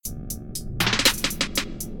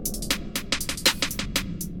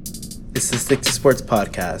It's the Stick to Sports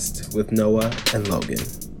podcast with Noah and Logan.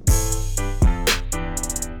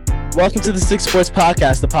 Welcome to the Stick Sports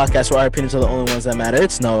podcast, the podcast where our opinions are the only ones that matter.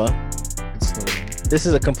 It's Noah. It's Logan. This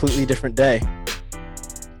is a completely different day.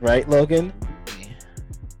 Right, Logan?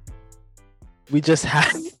 We just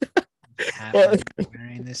had...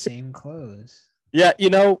 wearing the same clothes. Yeah, you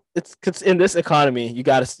know, it's in this economy, you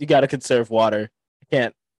gotta conserve water. You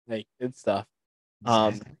can't, it's stuff.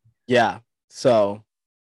 Exactly. Yeah, so...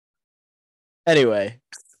 Anyway,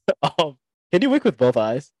 can you wink with both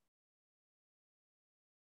eyes?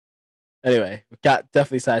 Anyway, we got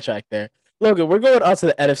definitely sidetracked there. Logan, we're going on to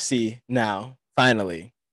the NFC now,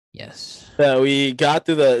 finally. Yes. So we got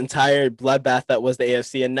through the entire bloodbath that was the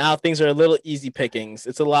AFC, and now things are a little easy pickings.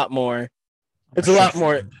 It's a lot more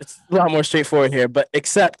straightforward here, but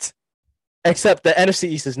except the NFC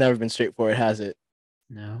East has never been straightforward, has it?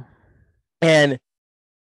 No. And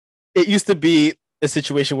it used to be a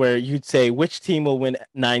situation where you'd say which team will win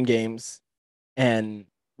 9 games and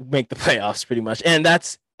make the playoffs, pretty much. And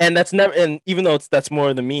that's never. And even though that's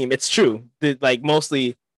more of the meme, it's true.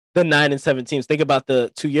 Mostly the 9 and 7 teams. Think about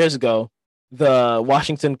the 2 years ago, the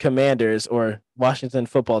Washington Commanders, or Washington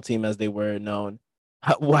Football Team as they were known.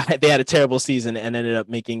 They had a terrible season and ended up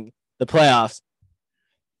making the playoffs.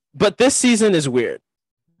 But this season is weird.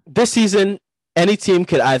 This season, any team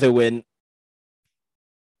could either win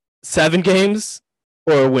 7 games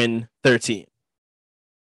or win 13.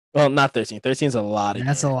 Well, not 13. 13 is a lot.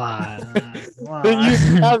 That's a lot.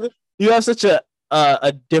 You have such a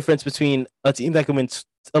difference between a team that can win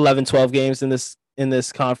 11, 12 games in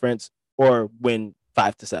this conference or win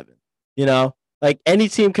 5 to 7. You know, like any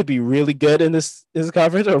team could be really good in this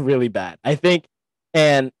conference or really bad, I think.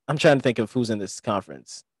 And I'm trying to think of who's in this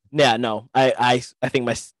conference. Yeah, no, I think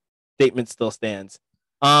my statement still stands.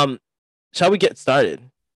 Shall we get started?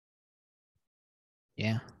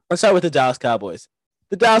 Yeah. Let's start with the Dallas Cowboys.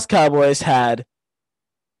 The Dallas Cowboys they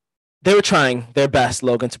were trying their best,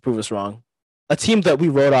 Logan, to prove us wrong. A team that we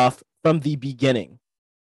wrote off from the beginning.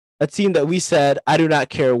 A team that we said, I do not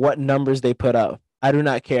care what numbers they put up. I do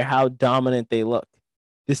not care how dominant they look.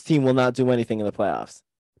 This team will not do anything in the playoffs.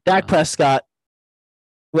 Dak Prescott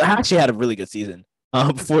actually had a really good season.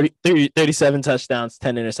 37 touchdowns,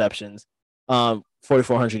 10 interceptions,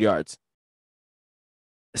 4,400 yards.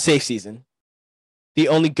 Safe season. The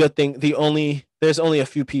only good thing, there's only a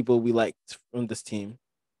few people we liked from this team.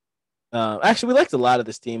 Actually, we liked a lot of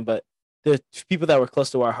this team, but there's people that were close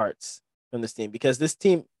to our hearts from this team because this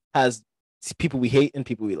team has people we hate and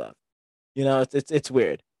people we love. You know, it's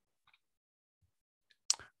weird.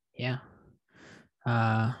 Yeah.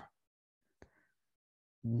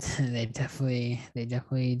 They definitely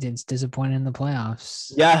did disappoint in the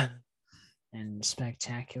playoffs. Yeah. In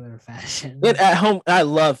spectacular fashion. And at home, I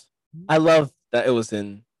love that it was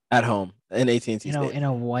at home in AT&T Stadium. In a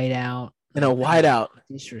whiteout. In a whiteout.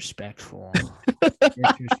 Disrespectful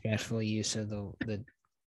use of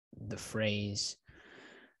the phrase.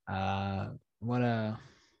 What a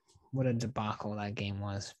debacle that game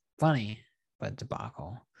was. Funny, but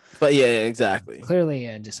debacle. But yeah, exactly. Clearly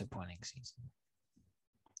a disappointing season.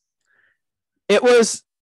 It was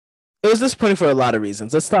disappointing for a lot of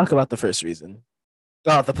reasons. Let's talk about the first reason.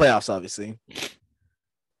 Oh, the playoffs, obviously.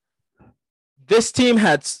 This team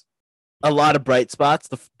had a lot of bright spots.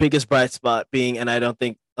 The biggest bright spot being, and I don't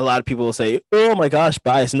think a lot of people will say, oh my gosh,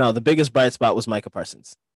 bias. No, the biggest bright spot was Micah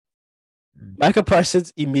Parsons. Micah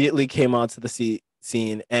Parsons immediately came onto the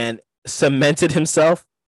scene and cemented himself.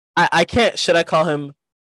 I can't, should I call him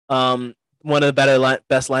one of the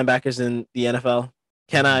best linebackers in the NFL?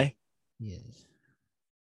 Can I? Yes.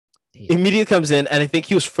 Immediately comes in, and I think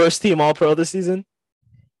he was first team All-Pro this season.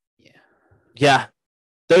 Yeah.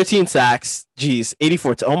 13 sacks. Geez,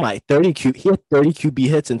 84. He had 30 QB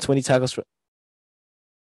hits and 20 tackles.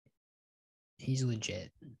 He's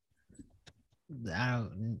legit. I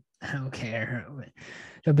don't care.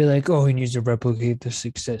 They'll be like, oh, he needs to replicate the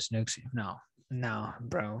success next year. No,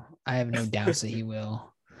 bro. I have no doubts that he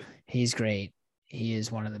will. He's great. He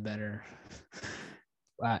is one of the better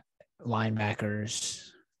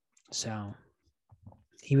linebackers. So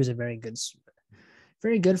he was very good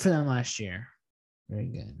for them last year. Very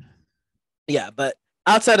good. Yeah, but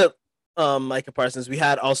outside of Micah Parsons, we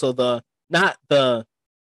had also not the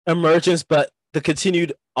emergence, but the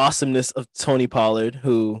continued awesomeness of Tony Pollard,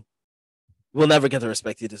 who will never get the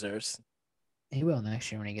respect he deserves. He will next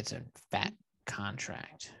year when he gets a fat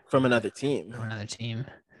contract from another team.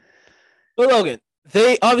 But Logan,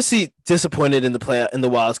 they obviously disappointed in the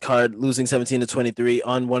wild card, losing 17-23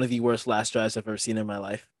 on one of the worst last drives I've ever seen in my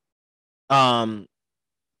life.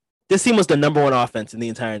 This team was the number 1 offense in the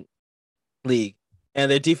entire league. and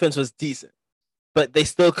their defense was decent, but they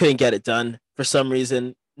still couldn't get it done for some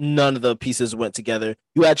reason. None of the pieces went together.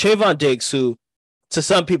 You had Trayvon Diggs, who to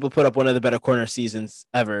some people put up one of the better corner seasons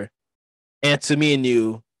ever, and to me and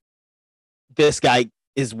you, this guy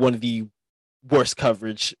is one of the worst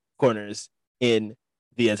coverage corners in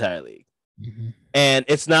the entire league. Mm-hmm. And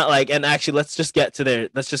it's not like, and actually, let's just get to their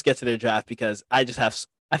draft, because I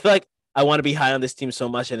feel like I want to be high on this team so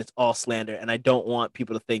much, and it's all slander, and I don't want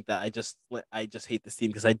people to think that I just hate this team,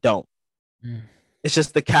 because I don't. Mm. It's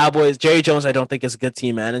just the Cowboys. Jerry Jones, I don't think, is a good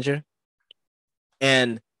team manager,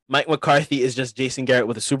 and Mike McCarthy is just Jason Garrett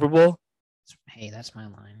with a Super Bowl. Hey, that's my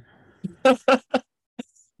line.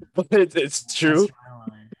 But it's true. That's my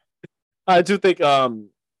line. I do think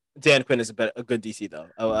Dan Quinn is a good DC though.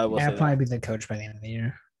 I will say I'll probably that. be the coach by the end of the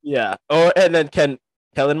year. Yeah. And then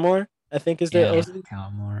Kellen Moore, I think, is their OC.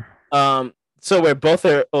 Kellen Moore. So where both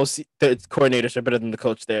their OC coordinators are better than the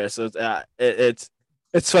coach there. So it's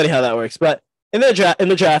funny how that works. But in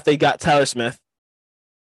the draft, they got Tyler Smith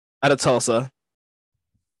out of Tulsa.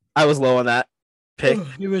 I was low on that pick.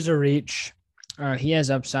 He was a reach. He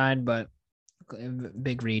has upside, but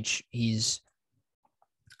big reach. He's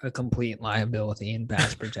a complete liability in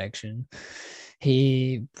pass protection.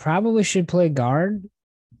 He probably should play guard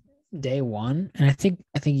day one, and I think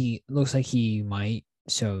he looks like he might.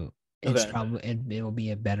 So it's probably it will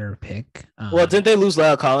be a better pick. Well, didn't they lose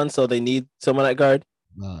Lyle Collins, so they need someone at guard?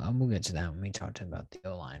 Well, we'll get to that when we talk to him about the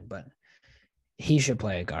O-line, but he should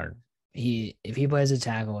play a guard. If he plays a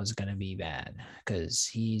tackle, it's going to be bad because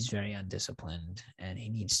he's very undisciplined and he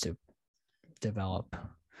needs to develop.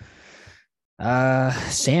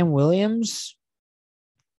 Sam Williams.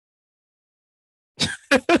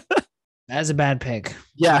 That's a bad pick.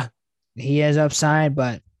 Yeah. He has upside,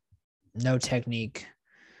 but no technique.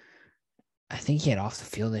 I think he had off the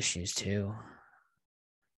field issues too.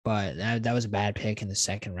 But that was a bad pick in the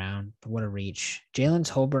second round. What a reach. Jalen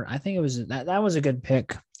Tolbert, I think that was a good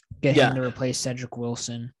pick. Get him to replace Cedric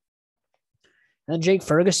Wilson. And then Jake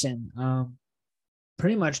Ferguson.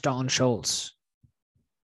 Pretty much Dalton Schultz.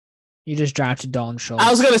 You just drafted Dalton Schultz.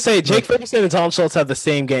 I was going to say, Jake Ferguson and Dalton Schultz have the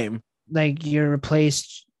same game. Like, you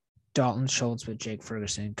replaced Dalton Schultz with Jake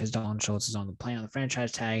Ferguson because Dalton Schultz is on the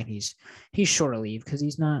franchise tag, and he's short of leave because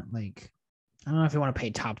he's not, like, I don't know if you want to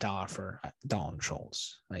pay top dollar for Dalton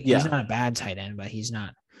Schultz. Like, he's not a bad tight end, but he's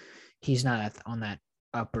not on that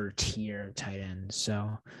upper tier tight end.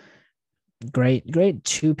 So great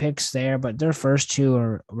two picks there, but their first two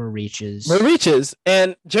were reaches.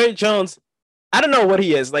 And Jerry Jones, I don't know what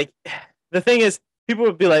he is. Like, the thing is, people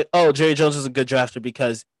would be like, oh, Jerry Jones is a good drafter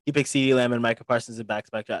because he picked CeeDee Lamb and Micah Parsons in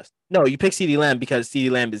back-to-back drafts. No, you pick CeeDee Lamb because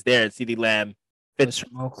CeeDee Lamb is there, and CeeDee Lamb fits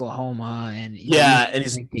from Oklahoma, and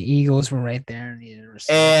the Eagles were right there.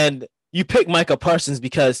 And you pick Micah Parsons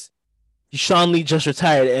because Sean Lee just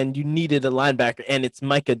retired, and you needed a linebacker, and it's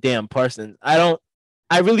Micah damn Parsons. I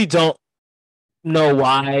really don't know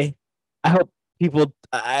why. I hope people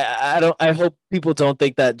don't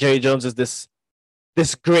think that Jerry Jones is this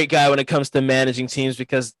great guy when it comes to managing teams,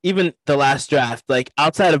 because even the last draft, like,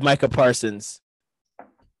 outside of Micah Parsons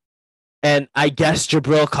and I guess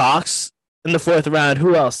Jabril Cox in the 4th round,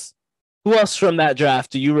 who else from that draft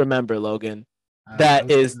do you remember, Logan?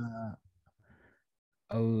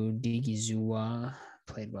 Odigizua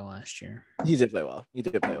played well last year. He did play well.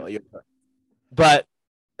 But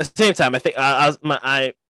at the same time, I think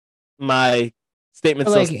my statement,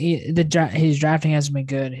 like, his drafting hasn't been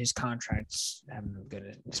good. His contracts haven't been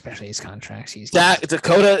good, especially his contracts.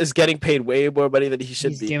 Dakota is getting paid way more money than he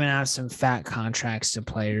should be. He's giving out some fat contracts to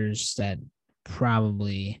players that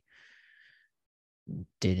probably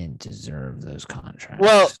didn't deserve those contracts.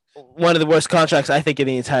 Well, one of the worst contracts, I think, in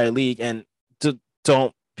the entire league. And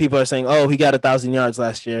people are saying, oh, he got 1,000 yards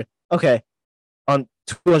last year. Okay, on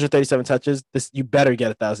 237 touches, you better get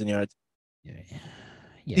 1,000 yards.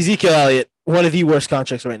 Yeah. Ezekiel Elliott, one of the worst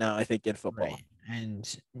contracts right now, I think, in football. Right. And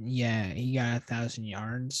he got 1,000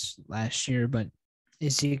 yards last year, but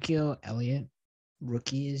Ezekiel Elliott,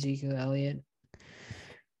 rookie Ezekiel Elliott,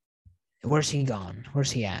 where's he gone?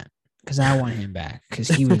 Where's he at? Because I want him back because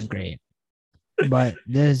he was great. But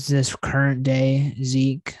this current day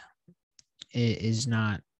Zeke is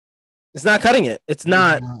not. It's not cutting it. It's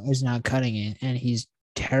not cutting it, and he's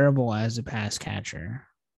terrible as a pass catcher.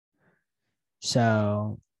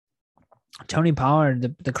 So Tony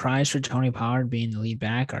Pollard, the cries for Tony Pollard being the lead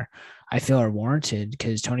back I feel are warranted,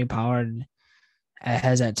 because Tony Pollard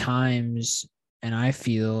has at times, and I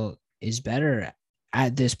feel is better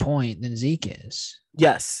at this point than Zeke is.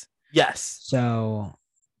 Yes. So,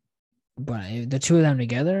 but the two of them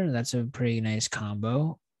together, that's a pretty nice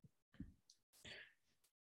combo.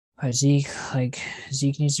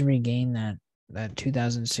 Zeke needs to regain that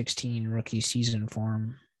 2016 rookie season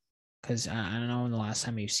form, because I don't know when the last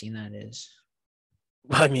time you've seen that is.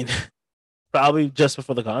 I mean, probably just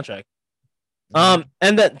before the contract. And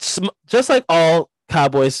that just like all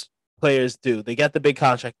Cowboys players do, they get the big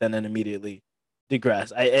contract and then immediately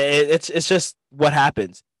digress. It's just what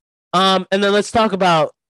happens. And then let's talk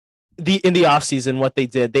about in the offseason what they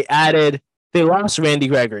did. They lost Randy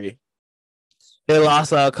Gregory. They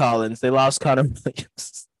lost Collins. They lost Connor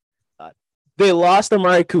Williams. They lost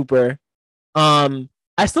Amari Cooper.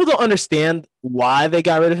 I still don't understand why they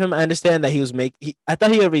got rid of him. I understand that I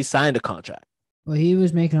thought he already signed a contract. Well, he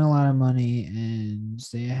was making a lot of money, and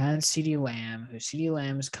they had CeeDee Lamb. CeeDee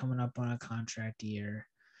Lamb is coming up on a contract year,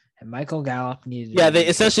 and Michael Gallup needed. Yeah, they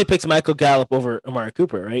essentially picked Michael Gallup over Amari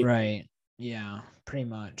Cooper, right? Right. Yeah, pretty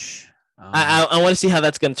much. I want to see how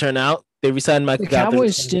that's going to turn out. They re-signed Michael Gallup. The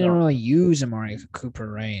Cowboys didn't really use Amari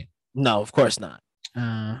Cooper, right? No, of course not.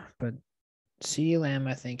 But CeeDee Lamb,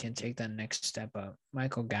 I think, can take that next step up.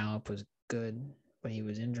 Michael Gallup was good, but he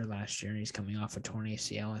was injured last year, and he's coming off a torn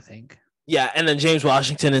ACL, I think. Yeah, and then James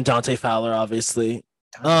Washington and Dante Fowler, obviously.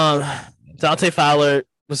 Dante Fowler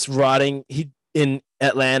was rotting in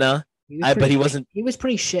Atlanta, but he wasn't. He was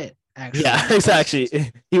pretty shit, actually. Yeah, exactly.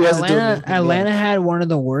 He wasn't doing anything. Atlanta had one of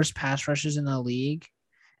the worst pass rushes in the league,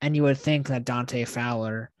 and you would think that Dante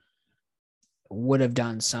Fowler would have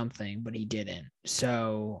done something, but he didn't.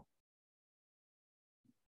 So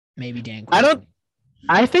maybe Dan Quinn.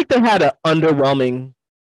 I think they had an underwhelming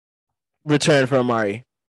return for Amari.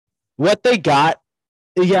 What they got,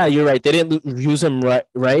 yeah, you're right. They didn't use him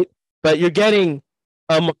right, but you're getting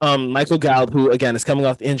Michael Gallup, who again is coming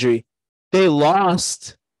off the injury. They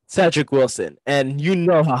lost Cedric Wilson, and you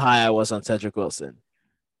know how high I was on Cedric Wilson.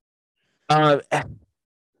 And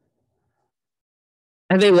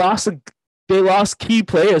they lost key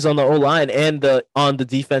players on the O-line and on the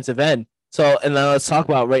defensive end. So, and then let's talk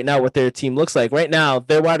about right now what their team looks like. Right now,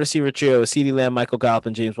 their wide receiver trio is CeeDee Lamb, Michael Gallup,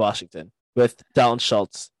 and James Washington, with Dalton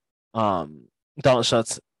Schultz in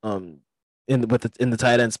the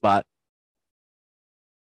tight end spot.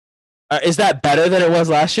 Is that better than it was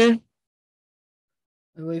last year?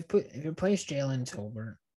 We've replaced Jalen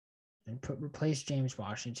Tolbert and replaced James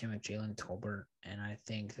Washington with Jalen Tolbert, and I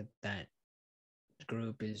think that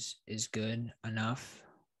group is good enough.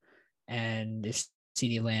 And if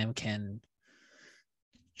CeeDee Lamb can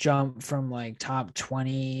jump from like top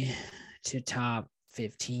 20 to top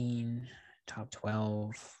 15, top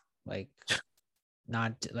 12,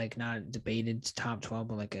 not debated top 12,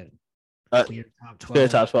 but like a clear top 12. Clear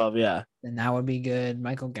top 12, yeah. Then that would be good.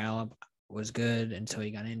 Michael Gallup was good until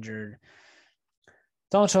he got injured.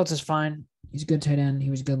 Dalton Schultz is fine. He's a good tight end. He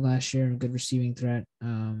was good last year, a good receiving threat.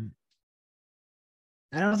 I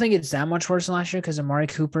don't think it's that much worse than last year because Amari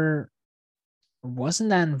Cooper wasn't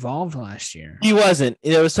that involved last year. He wasn't.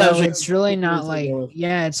 It was so it's really not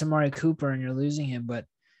it's Amari Cooper and you're losing him, but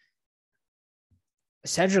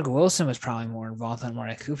Cedric Wilson was probably more involved than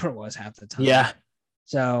Amari Cooper was half the time. Yeah.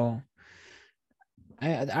 So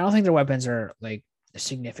I don't think their weapons are like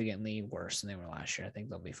significantly worse than they were last year. I think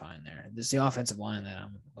they'll be fine there. This is the offensive line that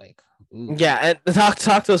I'm like, ooh. Yeah, and talk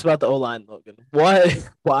to us about the O-line, Logan.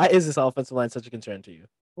 Why is this offensive line such a concern to you?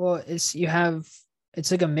 Well, it's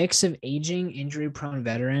like a mix of aging, injury-prone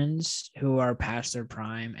veterans who are past their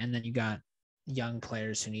prime, and then you got young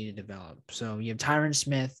players who need to develop. So you have Tyron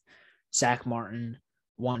Smith, Zach Martin,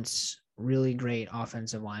 once really great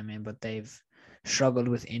offensive linemen, but they've struggled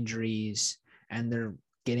with injuries and they're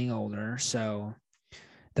getting older. So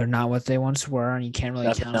they're not what they once were, and you can't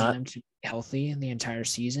really count on them to be healthy the entire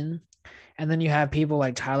season. And then you have people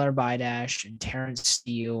like Tyler Bidash and Terrence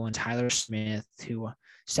Steele and Tyler Smith, who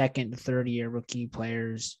second to third year rookie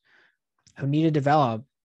players who need to develop,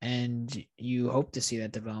 and you hope to see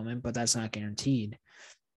that development, but that's not guaranteed.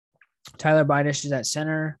 Tyler Bidash is at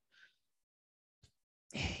center.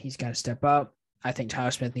 He's got to step up. I think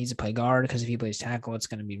Tyler Smith needs to play guard because if he plays tackle, it's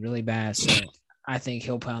going to be really bad. So I think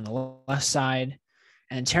he'll play on the left side.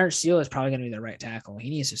 And Terrence Steele is probably going to be the right tackle. He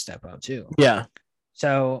needs to step up too. Yeah.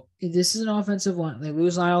 So this is an offensive line. They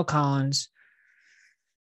lose Lyle Collins.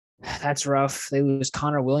 That's rough. They lose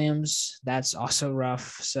Connor Williams. That's also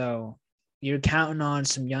rough. So you're counting on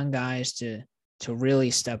some young guys to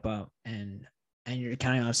really step up, and you're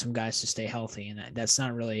counting on some guys to stay healthy. And that's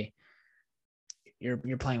not really you're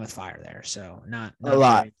playing with fire there. So not a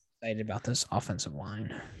lot. Excited about this offensive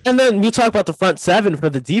line. And then we talk about the front seven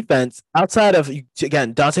for the defense. Outside of,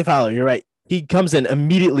 again, Dante Fowler, you're right. He comes in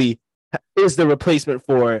immediately, is the replacement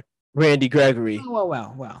for Randy Gregory.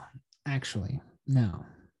 Well. Actually, no.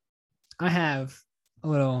 I have a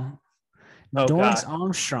little Oh, Dorrance God.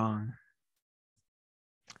 Armstrong.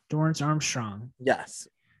 Dorrance Armstrong, Yes.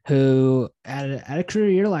 who had a career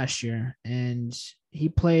year last year, and he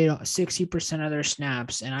played 60% of their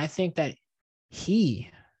snaps. And I think that he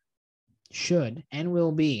should and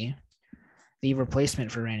will be the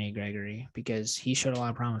replacement for Randy Gregory because he showed a lot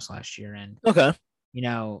of promise last year. And, Okay.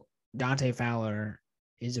 Dante Fowler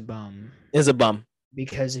is a bum. Is a bum.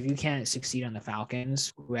 Because if you can't succeed on the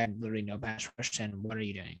Falcons, who had literally no pass rush, then what are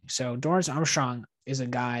you doing? So Dorrance Armstrong is a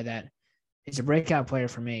guy that is a breakout player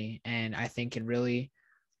for me, and I think can really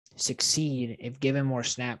succeed if given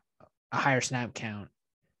a higher snap count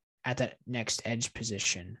at that next edge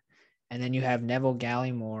position. And then you have Neville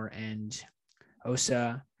Gallimore and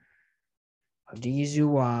Osa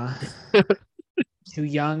Odigizua,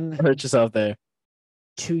 Hurt yourself there.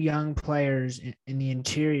 two young players in the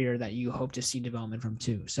interior that you hope to see development from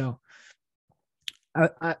too. So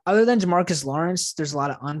other than Demarcus Lawrence, there's a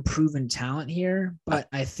lot of unproven talent here, but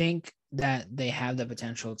I think that they have the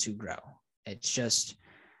potential to grow. It's just,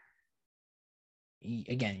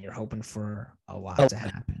 again, you're hoping for a lot to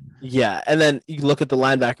happen. Yeah. And then you look at the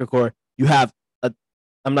linebacker core, you have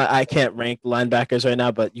I can't rank linebackers right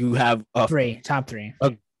now, but you have top three.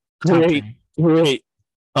 A great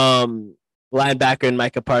linebacker in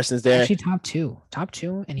Micah Parsons there. Actually, top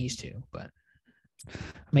two, and he's two, but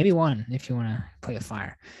maybe one if you want to play the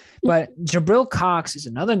fire. But Jabril Cox is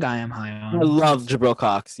another guy I'm high on. I love Jabril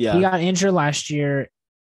Cox. Yeah, he got injured last year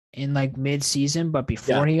in like mid-season, but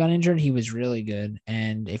before he got injured, he was really good.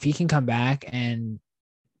 And if he can come back and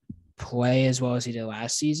play as well as he did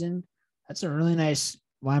last season, that's a really nice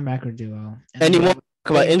linebacker duo. And you won't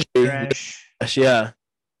talk about injury. Yeah,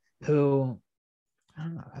 who, I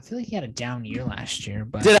don't know. I feel like he had a down year last year,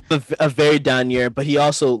 but he did have a very down year. But he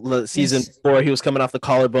also season 4 he was coming off the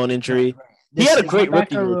collarbone injury. He had a great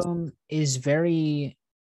rookie. Room is very.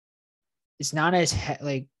 It's not as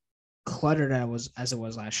cluttered as it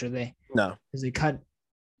was last year. Because they cut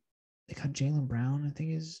Jaylen Brown, I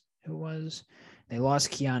think is who it was. They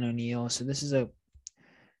lost Keanu Neal, so this is a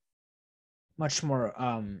much more.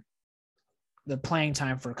 The playing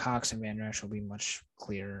time for Cox and Van Der Esch will be much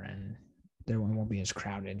clearer, and there won't be as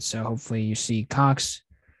crowded. So hopefully you see Cox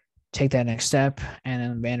take that next step, and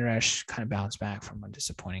then Van Der Esch kind of bounce back from a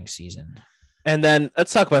disappointing season. And then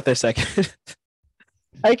let's talk about their second.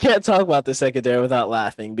 I can't talk about the secondary without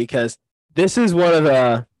laughing because this is really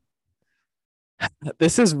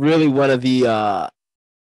one of the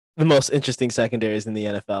most interesting secondaries in the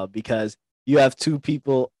NFL because you have two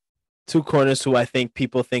corners who I think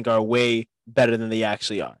people think are way better than they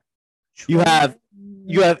actually are. I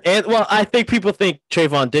think people think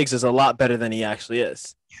Trayvon Diggs is a lot better than he actually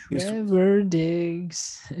is. Trevor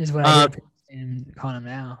Diggs is what I'm calling him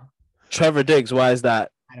now. Trevor Diggs, why is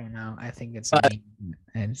that? I don't know. I think it's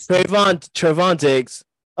Trayvon Diggs,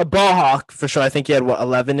 a ball hawk for sure. I think he had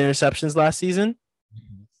 11 interceptions last season.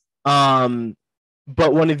 But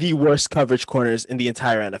one of the worst coverage corners in the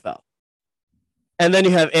entire NFL. And then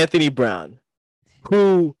you have Anthony Brown,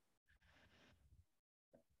 who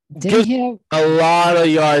gives a lot of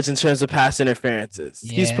yards in terms of pass interferences.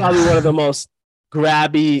 Yeah. He's probably one of the most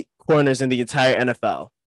grabby corners in the entire NFL,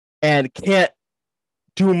 and can't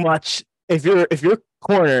do much if your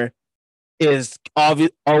corner is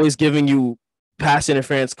always giving you pass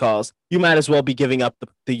interference calls. You might as well be giving up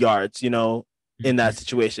the yards, in that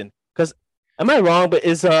situation. Because am I wrong? But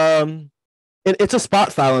it's a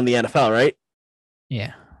spot foul in the NFL, right?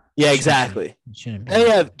 Yeah. Yeah, exactly. And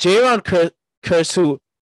you have Jaron Curse, who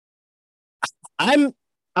I'm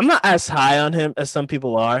not as high on him as some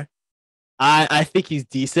people are. I think he's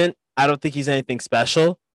decent. I don't think he's anything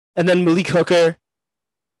special. And then Malik Hooker.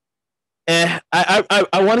 I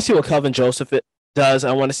want to see what Kelvin Joseph does.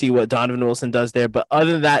 I want to see what Donovan Wilson does there. But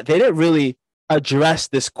other than that, they didn't really address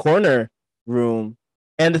this corner room.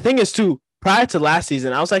 And the thing is, too, prior to last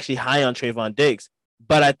season, I was actually high on Trayvon Diggs,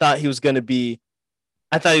 but I thought he was going to be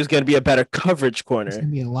a better coverage corner. It's going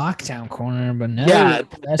to be a lockdown corner, but no. Yeah,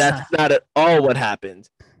 that's not at all what happened.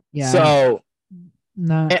 Yeah. So,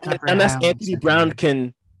 unless Anthony Brown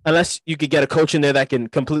unless you could get a coach in there that can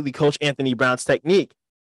completely coach Anthony Brown's technique,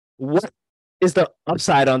 what is the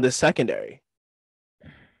upside on this secondary?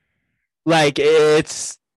 There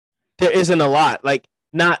isn't a lot.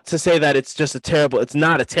 Not to say that it's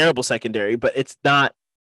not a terrible secondary, but it's not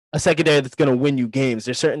a secondary that's going to win you games.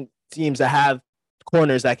 There's certain teams that have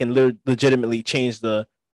corners that can legitimately change the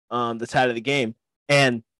tide of the game,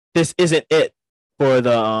 and this isn't it for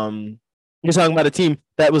the. You're talking about a team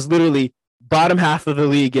that was literally bottom half of the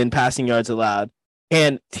league in passing yards allowed,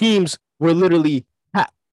 and teams were literally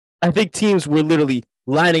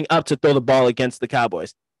lining up to throw the ball against the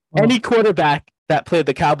Cowboys. Any quarterback that played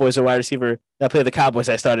the Cowboys or wide receiver that played the Cowboys,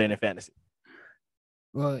 I started in fantasy.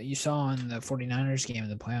 Well, you saw in the 49ers game in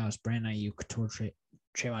the playoffs, Brandon Ayuk tore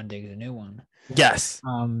Trayvon Diggs a new one. Yes.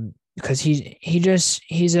 Because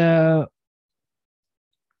he's a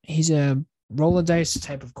roll the dice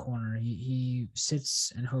type of corner. He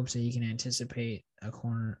sits and hopes that he can anticipate a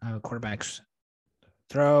quarterback's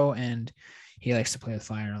throw, and he likes to play with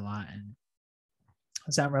fire a lot. And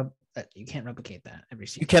it's not you can't replicate that every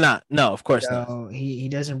season. You cannot. No, of course so not. He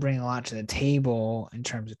doesn't bring a lot to the table in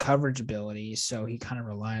terms of coverage ability, so he kind of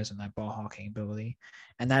relies on that ball hawking ability,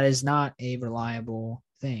 and that is not a reliable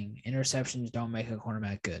thing. Interceptions don't make a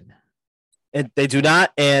cornerback good. They do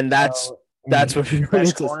not, and that's what your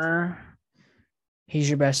best corner. He's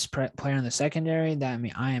your best player in the secondary.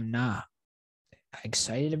 I am not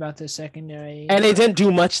excited about this secondary. And they didn't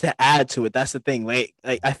do much to add to it. That's the thing. Like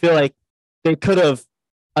I feel like they could have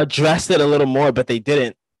addressed it a little more, but they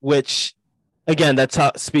didn't. Which, again,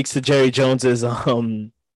 that speaks to Jerry Jones's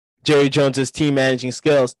team managing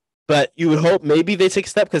skills. But you would hope maybe they take a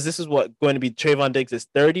step, because this is going to be Trayvon Diggs'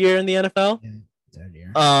 third year in the NFL. Yeah, third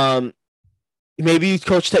year. Maybe you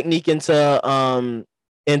coach technique into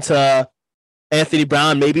Anthony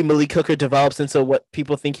Brown. Maybe Malik Hooker develops into what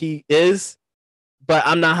people think he is. But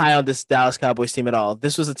I'm not high on this Dallas Cowboys team at all.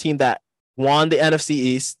 This was a team that won the NFC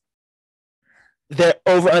East. Their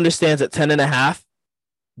over-under stands at 10.5.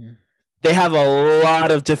 Yeah. They have a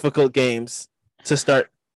lot of difficult games to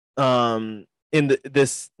start in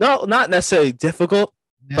this. No, not necessarily difficult,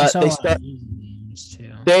 but they start.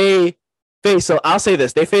 They face. So I'll say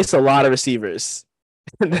this: they face a lot of receivers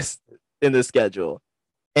in this schedule,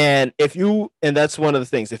 and that's one of the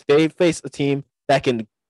things. If they face a team that can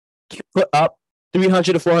put up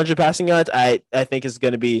 300 to 400 passing yards, I think is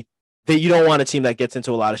going to be that you don't want a team that gets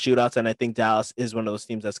into a lot of shootouts, and I think Dallas is one of those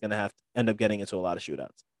teams that's going to have to end up getting into a lot of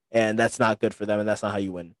shootouts, and that's not good for them, and that's not how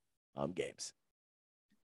you win games.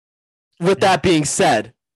 With that being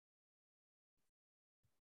said,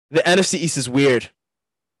 the NFC East is weird,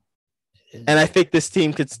 and I think this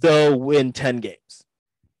team could still win 10 games,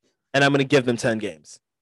 and I'm going to give them 10 games.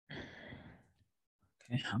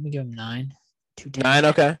 Okay, I'm going to give them 9. 9,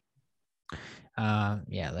 okay.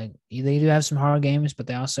 Yeah, like they do have some hard games, but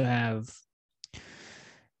they also have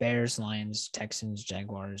Bears, Lions, Texans,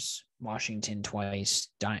 Jaguars, Washington twice,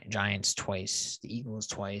 Giants twice, the Eagles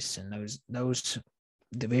twice, and those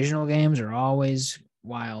divisional games are always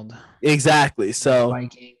wild. Exactly. So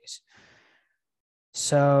Vikings.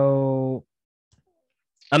 So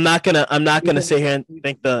I'm not gonna sit here and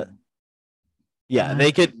think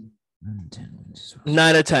they could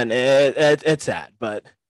 9 or 10. It's sad, but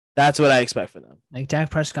that's what I expect for them. Like Dak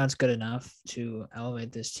Prescott's good enough to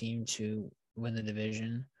elevate this team to win the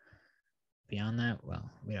division. Beyond that,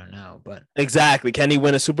 well, we don't know. But exactly, can he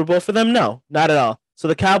win a Super Bowl for them? No, not at all. So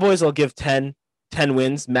the Cowboys will give 10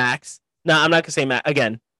 wins max. No, I'm not gonna say max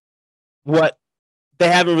again. What they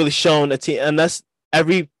haven't really shown a team, unless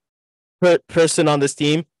every person on this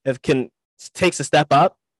team takes a step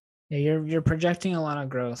up. Yeah, you're projecting a lot of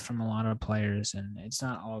growth from a lot of players, and it's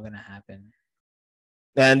not all gonna happen.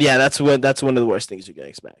 And yeah, that's one of the worst things you can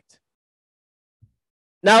expect.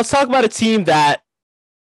 Now let's talk about a team that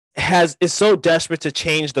is so desperate to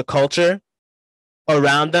change the culture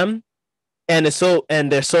around them, and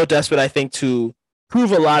they're so desperate, I think, to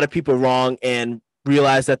prove a lot of people wrong and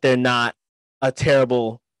realize that they're not a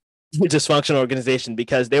terrible, dysfunctional organization,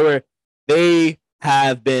 because they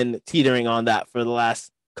have been teetering on that for the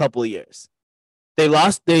last couple of years. They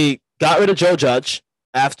got rid of Joe Judge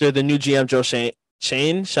after the new GM Joe Shine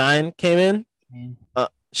came in.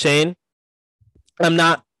 Shane.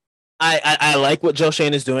 I like what Joe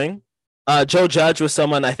Shane is doing. Joe Judge was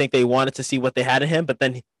someone I think they wanted to see what they had in him, but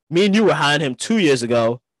then me and you were high on him 2 years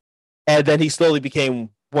ago, and then he slowly became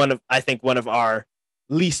one of our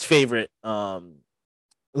least favorite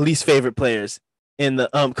players in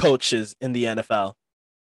the coaches in the NFL.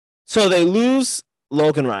 So they lose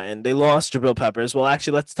Logan Ryan. They lost Jabril Peppers. Well,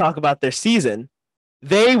 actually, let's talk about their season.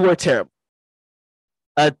 They were terrible.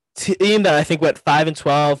 A team that I think went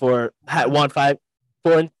 5-12 or had won 4.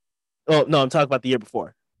 Oh no, I'm talking about the year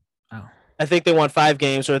before. Oh, I think they won 5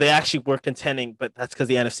 games, or they actually were contending, but that's because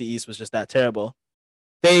the NFC East was just that terrible.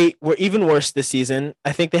 They were even worse this season.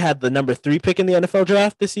 I think they had the number 3 pick in the NFL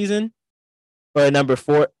draft this season, or number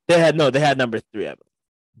 4. They had number 3. I believe.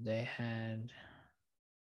 They had.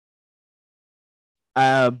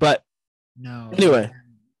 But no. Anyway.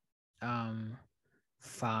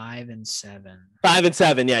 5 and 7. 5 and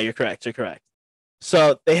 7. Yeah, you're correct.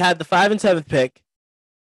 So they had the 5 and 7th pick,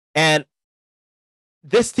 and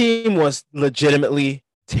this team was legitimately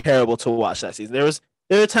terrible to watch that season.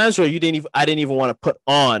 there are times where I didn't even want to put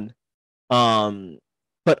on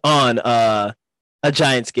a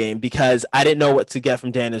Giants game because I didn't know what to get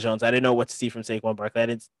from Daniel Jones. I didn't know what to see from Saquon Barkley. I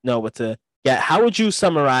didn't know what to get. How would you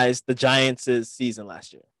summarize the Giants' season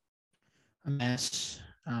last year? A mess.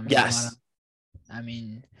 Yes. A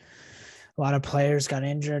lot of players got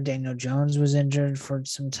injured. Daniel Jones was injured for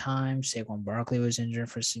some time. Saquon Barkley was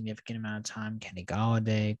injured for a significant amount of time. Kenny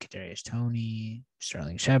Golladay, Kadarius Toney,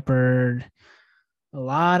 Sterling Shepard. A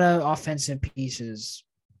lot of offensive pieces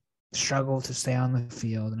struggled to stay on the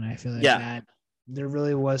field, and I feel like that there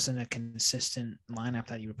really wasn't a consistent lineup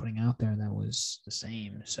that you were putting out there that was the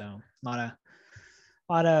same. So a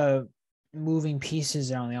lot of moving pieces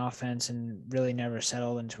there on the offense, and really never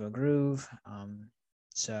settled into a groove.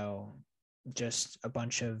 So just a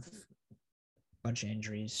bunch of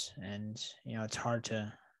injuries, and it's hard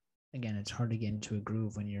to get into a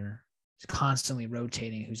groove when you're constantly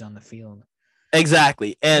rotating who's on the field.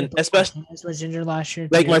 Exactly. And especially Martinez was injured last year.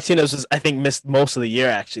 Like Martinez was, I think, missed most of the year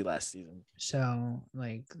actually last season. So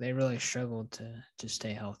they really struggled to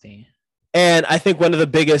stay healthy. And I think one of the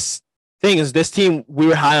biggest things is this team, we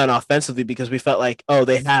were high on offensively because we felt like, oh,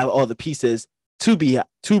 they have all the pieces to be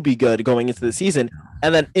good going into the season.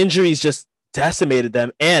 And then injuries just decimated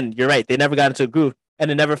them. And you're right, they never got into a groove, and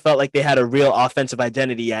it never felt like they had a real offensive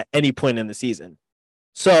identity at any point in the season.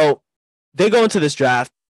 So they go into this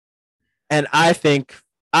draft, and I think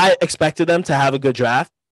I expected them to have a good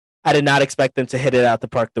draft. I did not expect them to hit it out the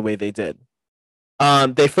park the way they did.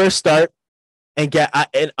 They first start and get,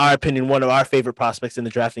 in our opinion, one of our favorite prospects in the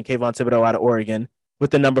draft, in Kayvon Thibodeau out of Oregon,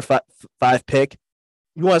 with the number 5 pick.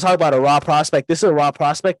 You want to talk about a raw prospect? This is a raw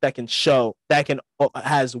prospect that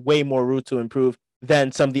has way more room to improve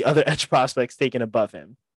than some of the other edge prospects taken above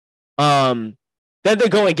him. Then they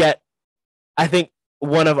go and get, I think,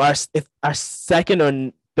 one of our second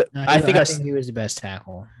or I think he was the best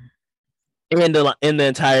tackle in the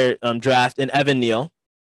entire draft, in Evan Neal,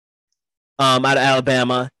 out of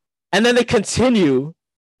Alabama, and then they continue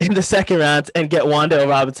in the second round and get Wan'Dale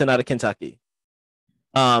Robinson out of Kentucky.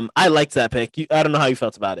 I liked that pick. I don't know how you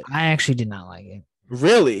felt about it. I actually did not like it.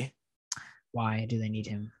 Really? Why do they need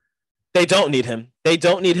him? They don't need him. They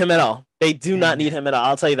don't need him at all. They do not need him at all.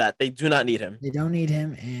 I'll tell you that. They do not need him. They don't need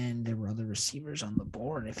him, and there were other receivers on the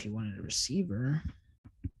board if you wanted a receiver.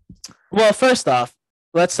 Well, first off,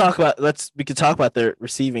 we could talk about their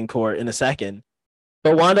receiving core in a second.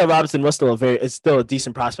 But Wan'Dale Robinson was still a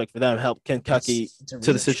decent prospect for them. Helped Kentucky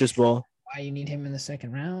to the Citrus Bowl. Why you need him in the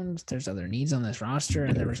second round? There's other needs on this roster,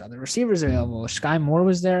 and there was other receivers available. Sky Moore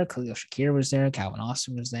was there, Khalil Shakir was there, Calvin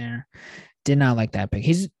Austin was there. Did not like that pick.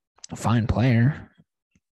 He's a fine player.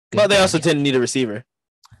 But they also didn't need a receiver.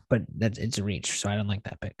 But it's a reach, so I don't like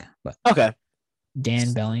that pick. But okay.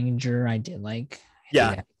 Dan Bellinger, I did like.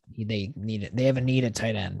 Yeah. They have a need at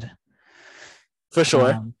tight end. For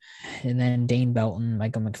sure. And then Dane Belton,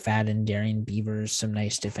 Michael McFadden, Darian Beavers, some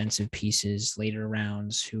nice defensive pieces later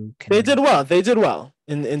rounds who can. They did well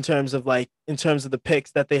in terms of the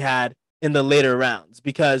picks that they had in the later rounds,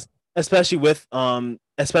 because especially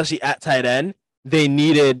at tight end, they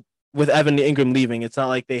needed, with Evan Ingram leaving, it's not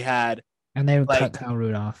like they had. And they cut Kyle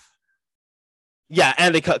Rudolph. Yeah,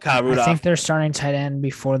 and they cut Kyle Rudolph. I think their starting tight end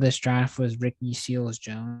before this draft was Ricky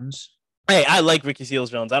Seals-Jones. Hey, I like Ricky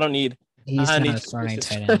Seals-Jones. He's not a starting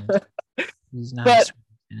tight end. He's not a starting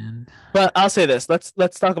tight end. But I'll say this.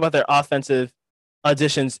 Let's talk about their offensive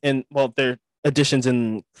additions their additions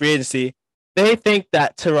in free agency. They think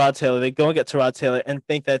that they go and get Tyrod Taylor and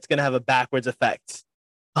think that it's going to have a backwards effect.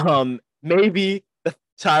 Maybe the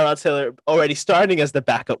Tyrod Taylor already starting as the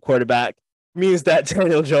backup quarterback means that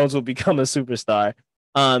Daniel Jones will become a superstar.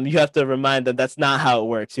 You have to remind them that's not how it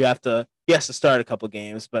works. He has to start a couple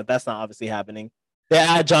games, but that's not obviously happening. They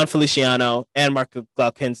add John Feliciano and Mark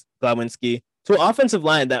Glowinski to an offensive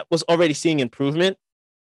line that was already seeing improvement.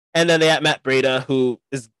 And then they add Matt Breida, who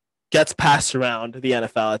gets passed around the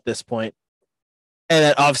NFL at this point. And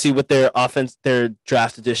then obviously with their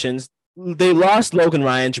draft additions, they lost Logan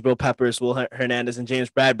Ryan, Jabril Peppers, Will Hernandez, and James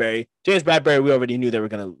Bradbury. James Bradbury, we already knew they were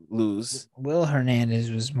going to lose. Will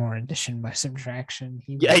Hernandez was more addition by subtraction.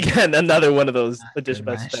 Again, another one of those addition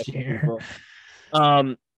by subtraction.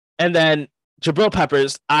 And then Jabril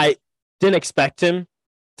Peppers, I didn't expect him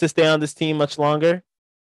to stay on this team much longer.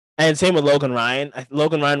 And same with Logan Ryan.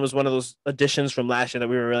 Logan Ryan was one of those additions from last year that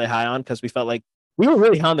we were really high on because we felt like we were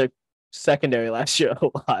really high on their secondary last year a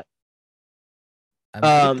lot.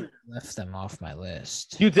 I left them off my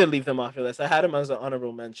list. You did leave them off your list. I had him as an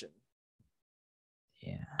honorable mention.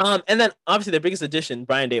 Yeah. And then obviously their biggest addition,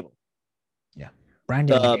 Brian Dable. Yeah. Brian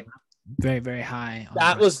Dable came very, very high.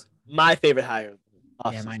 That was my favorite hire.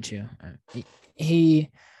 Yeah, mine too. he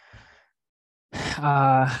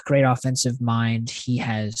great offensive mind. He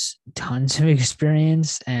has tons of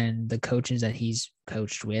experience, and the coaches that he's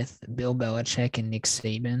coached with, Bill Belichick and Nick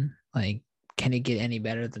Saban, like, can it get any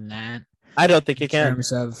better than that I don't think in it can.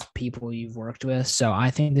 terms of people you've worked with? So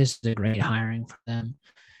I think this is a great hiring for them.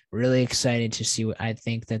 Really excited to see what I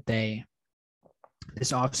think that this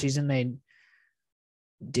offseason they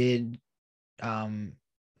did.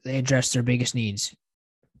 They addressed their biggest needs.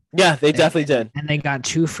 Yeah, they definitely did. And they got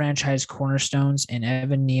two franchise cornerstones in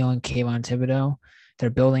Evan Neal and Kayvon Thibodeau. They're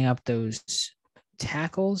building up those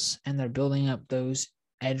tackles and they're building up those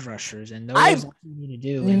edge rushers. And those are what you need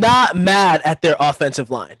to do. Not mad at their offensive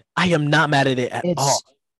line. I am not mad at it at all.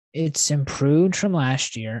 It's improved from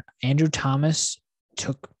last year. Andrew Thomas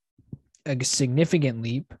took a significant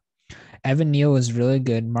leap. Evan Neal was really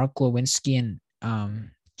good. Mark Lewinsky and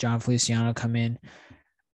John Feliciano come in.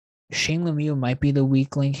 Shane Lemieux might be the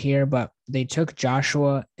weak link here, but they took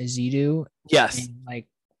Joshua Azidu in like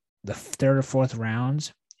the third or fourth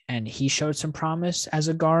rounds, and he showed some promise as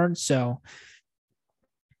a guard, so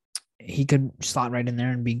he could slot right in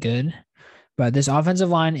there and be good. But this offensive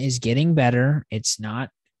line is getting better. It's not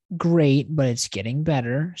great, but it's getting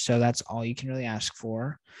better, so that's all you can really ask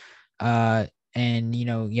for. And,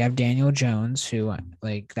 you have Daniel Jones, who,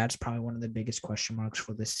 like, that's probably one of the biggest question marks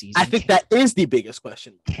for this season. I think that is the biggest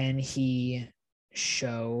question. Can he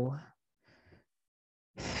show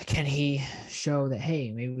that,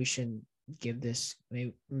 hey, maybe we should give this,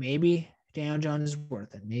 maybe Daniel Jones is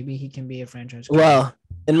worth it. Maybe he can be a franchise player. Well,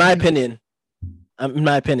 in my opinion, I don't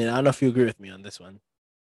know if you agree with me on this one.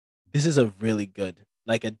 This is a really good,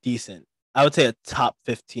 like a decent, I would say a top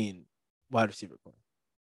 15 wide receiver core.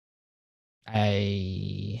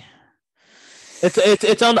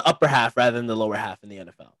 It's on the upper half rather than the lower half in the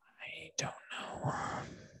NFL. I don't know.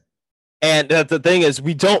 And the thing is,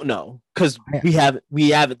 we don't know because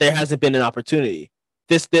there hasn't been an opportunity.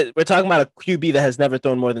 We're talking about a QB that has never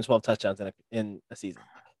thrown more than 12 touchdowns in a season.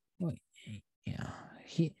 Yeah,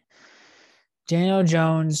 Daniel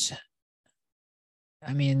Jones.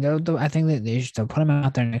 I mean, I think that they'll put him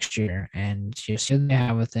out there next year and just see what they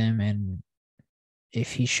have with him. And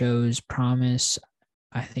if he shows promise,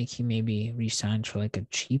 I think he maybe re-signs for like a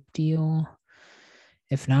cheap deal.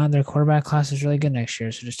 If not, their quarterback class is really good next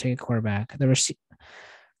year, so just take a quarterback. I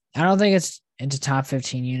don't think it's into top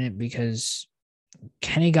 15 unit because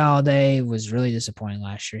Kenny Galladay was really disappointing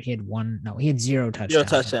last year. He had 0 touchdowns. 0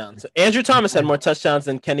 touchdowns. Andrew Thomas had more touchdowns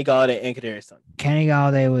than Kenny Galladay and Kadarius Toney. Kenny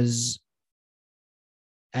Galladay was,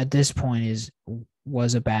 at this point,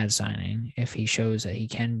 was a bad signing. If he shows that he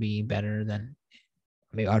can be better than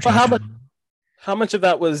maybe how much of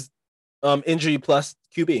that was injury plus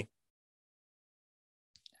QB?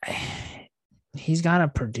 He's got to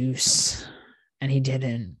produce, and he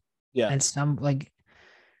didn't. Yeah. And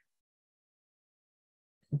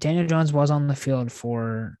Daniel Jones was on the field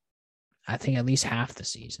for, I think, at least half the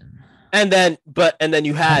season. And then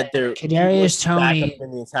you had their Kadarius Toney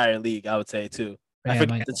in the entire league, I would say too. Yeah, I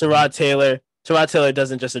forget Tyrod Taylor. Tyrod Taylor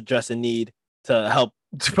doesn't just address a need to help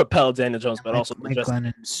to propel Daniel Jones, but also Mike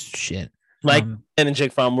Glennon's shit. Mike and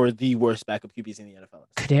Jake Fromm were the worst backup QBs in the NFL.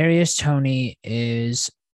 Kadarius Toney is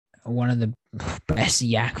one of the best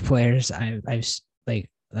yak players I've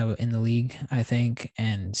in the league, I think,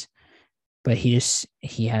 but he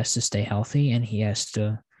has to stay healthy and he has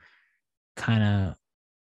to kind of.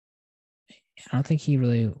 I don't think he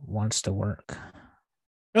really wants to work.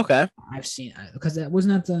 Okay, I've seen because that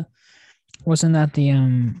wasn't that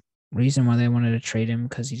the reason why they wanted to trade him,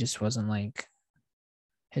 because he just wasn't like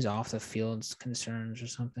his off the field concerns or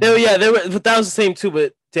something. Oh yeah, but that was the same too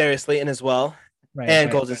with Darius Slayton as well, and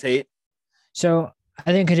Golden State. So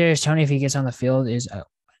I think Kadarius Toney, if he gets on the field, is an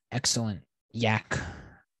excellent yak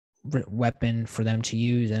weapon for them to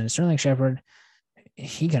use. And Sterling Shepard,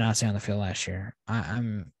 he could not stay on the field last year.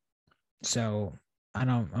 I'm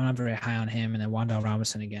not very high on him. And then Wan'Dale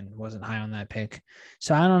Robinson again wasn't high on that pick.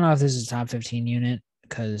 So I don't know if this is a top 15 unit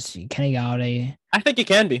because Kenny Galladay. I think it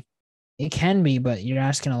can be. It can be, but you're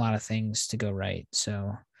asking a lot of things to go right.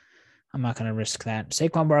 So I'm not going to risk that.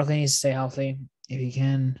 Saquon Barkley needs to stay healthy. If he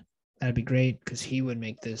can, that'd be great because he would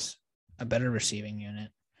make this a better receiving unit.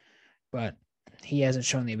 But he hasn't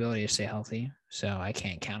shown the ability to stay healthy, so I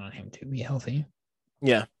can't count on him to be healthy.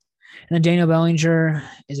 Yeah. And then Daniel Bellinger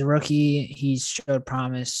is a rookie. He's showed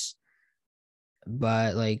promise,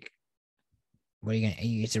 but what are you gonna?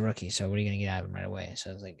 He's a rookie, so what are you gonna get out of him right away?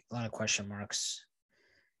 So it's like a lot of question marks.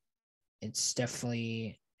 It's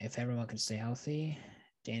definitely, if everyone can stay healthy,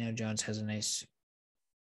 Daniel Jones has a nice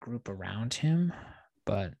group around him,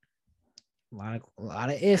 but a lot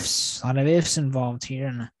of ifs involved here,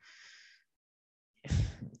 and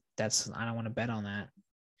I don't want to bet on that.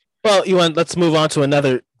 Well, let's move on to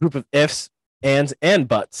another group of ifs, ands, and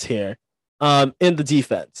buts here. In the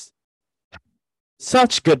defense.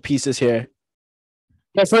 Such good pieces here.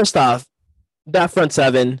 But first off, that front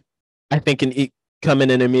seven, I think, can come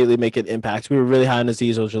in and immediately make an impact. We were really high on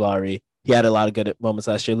Azeez Ojulari. He had a lot of good moments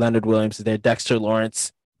last year. Leonard Williams is there. Dexter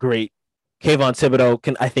Lawrence, great. Kayvon Thibodeau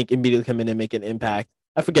can, I think, immediately come in and make an impact.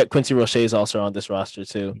 I forget Quincy Roche is also on this roster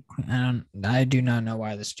too. I do not know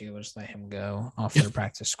why the Steelers let him go off their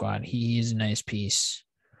practice squad. He is a nice piece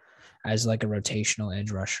as like a rotational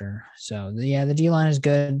edge rusher. So yeah, the D line is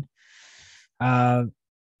good.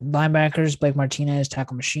 Linebackers, Blake Martinez,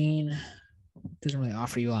 tackle machine. Doesn't really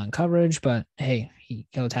offer you a lot of coverage, but hey,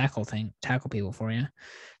 he'll tackle people for you.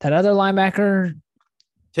 That other linebacker,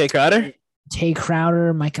 Tay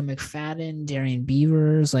Crowder, Micah McFadden, Darian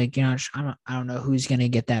Beavers, I don't know who's gonna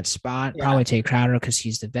get that spot. Yeah. Probably Tay Crowder because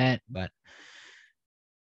he's the vet, but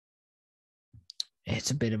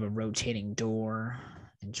it's a bit of a rotating door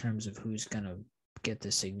in terms of who's gonna get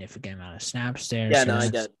the significant amount of snaps there. Yeah, I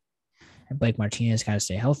get it. And Blake Martinez got to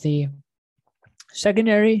stay healthy.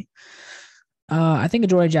 Secondary, I think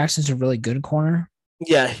Adoree Jackson's a really good corner.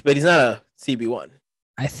 Yeah, but he's not a CB1.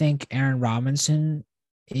 I think Aaron Robinson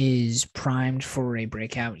is primed for a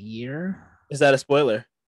breakout year. Is that a spoiler?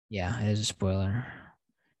 Yeah, it is a spoiler.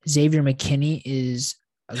 Xavier McKinney is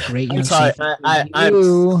a great young sorry.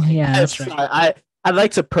 That's right. I'd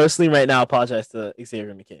like to personally right now apologize to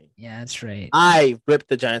Xavier McKinney. Yeah, that's right. I ripped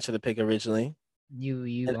the Giants for the pick originally.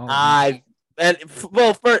 It's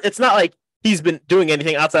not like he's been doing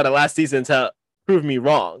anything outside of last season to prove me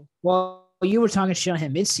wrong. Well, you were talking shit on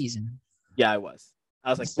him mid-season. Yeah, I was. I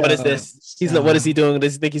was like, what is this? What is he doing?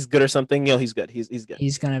 Does he think he's good or something? He's good. He's good.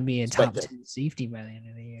 He's gonna be a top 10 safety by the end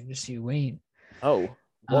of the year. Just you wait. Oh,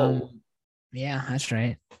 whoa. Yeah, that's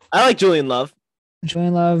right. I like Julian Love.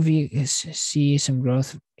 You see some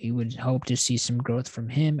growth. You would hope to see some growth from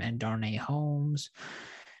him and Darnay Holmes.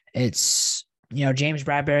 It's James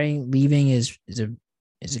Bradbury leaving is going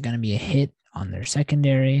to be a hit on their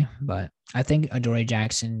secondary, but I think Adoree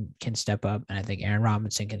Jackson can step up, and I think Aaron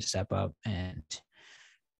Robinson can step up, and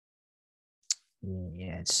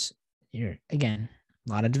yeah, again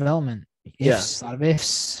a lot of development. A lot of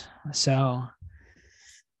ifs. So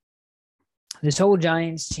this whole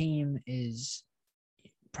Giants team is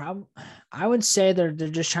I would say they're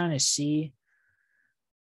just trying to see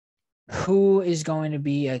who is going to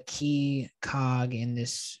be a key cog in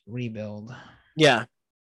this rebuild. Yeah.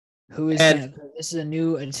 This is a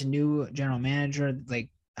new general manager.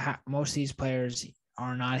 Most of these players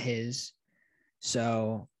are not his.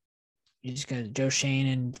 So Joe Shane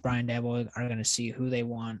and Brian Daboll are going to see who they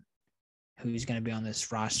want, who's going to be on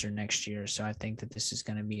this roster next year. So I think that this is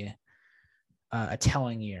going to be a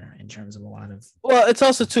telling year in terms of a lot of. Well, it's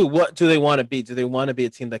also too, what do they want to be? Do they want to be a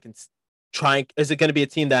team that can try? Is it going to be a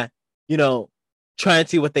team that, try and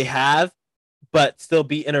see what they have, but still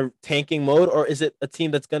be in a tanking mode? Or is it a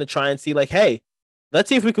team that's going to try and see hey, let's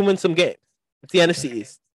see if we can win some games. It's the NFC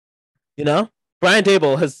East. Brian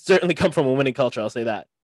Daboll has certainly come from a winning culture. I'll say that.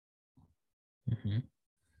 Mm-hmm.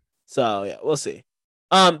 So yeah, we'll see.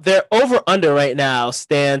 Their over under right now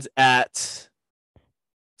stands at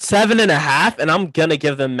 7.5, and I'm going to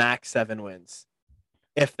give them max 7 wins.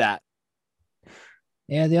 If that.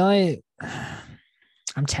 Yeah,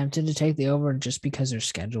 I'm tempted to take the over just because their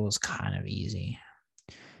schedule is kind of easy.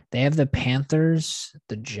 They have the Panthers,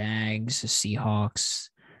 the Jags, the Seahawks,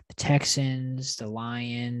 the Texans, the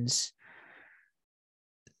Lions,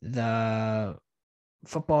 the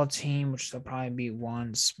football team, which they'll probably beat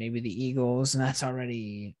once, maybe the Eagles, and that's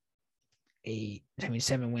already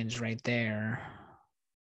 7 wins right there.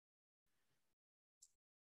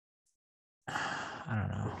 I don't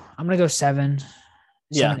know. I'm going to go 7.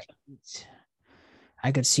 Yeah. 7, 8.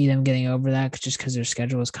 I could see them getting over that just because their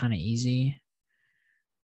schedule is kind of easy.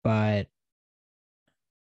 But,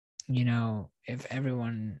 if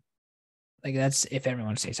everyone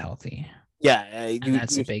stays healthy. Yeah.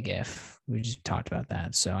 That's a big if. We just talked about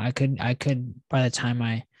that. So I could, by the time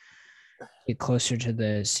I get closer to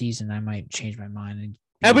the season, I might change my mind.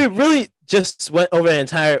 And we really just went over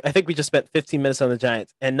I think we just spent 15 minutes on the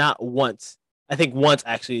Giants, and not once, I think once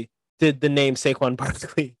actually, did the name Saquon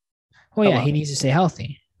Barkley. Well, yeah, he needs to stay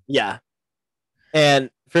healthy. Yeah. And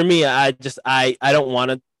for me, I don't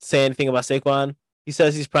want to say anything about Saquon. He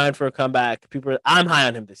says he's primed for a comeback. I'm high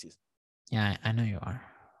on him this season. Yeah, I know you are.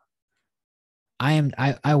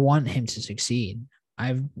 I want him to succeed.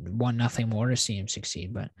 I want nothing more to see him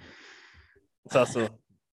succeed, but it's also,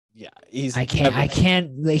 yeah, I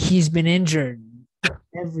can't. He's been injured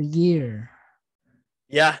every year.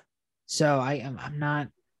 Yeah. So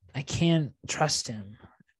I can't trust him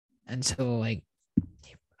until like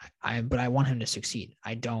but I want him to succeed.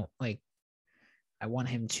 I want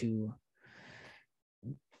him to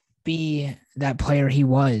be that player he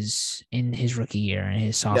was in his rookie year and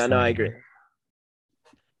his sophomore Yeah, no, I year. agree.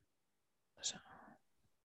 So,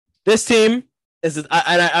 This team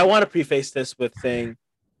I want to preface this with saying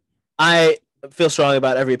I feel strongly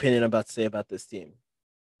about every opinion I'm about to say about this team,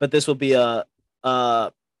 but this will be a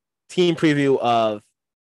team preview of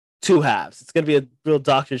two halves. It's going to be a real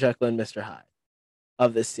Dr. Jekyll and Mr. Hyde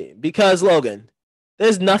of this team because Logan,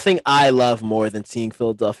 there's nothing I love more than seeing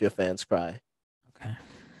Philadelphia fans cry. okay.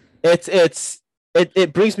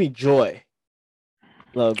 It brings me joy,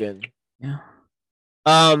 Logan. Yeah.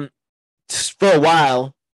 For a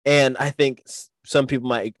while, and I think some people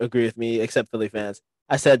might agree with me, except Philly fans.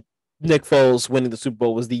 I said Nick Foles winning the Super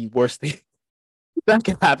Bowl was the worst thing that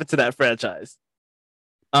can happen to that franchise.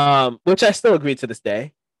 Which I still agree to this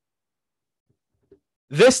day.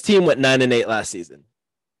 This team went 9-8 last season,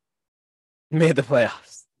 made the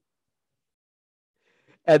playoffs,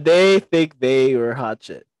 and they think they were hot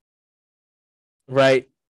shit, right?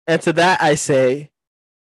 And to that I say,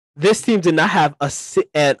 this team did not have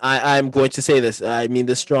and I'm going to say this. I mean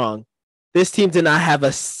this strong. This team did not have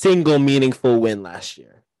a single meaningful win last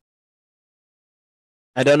year.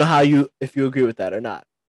 I don't know if you agree with that or not.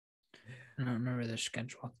 I don't remember the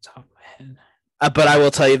schedule off the top of my head. But I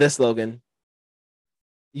will tell you this, Logan.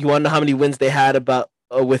 You want to know how many wins they had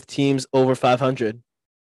with teams over 500?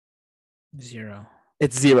 0.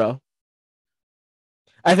 It's 0.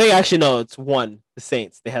 I think actually no, it's 1. The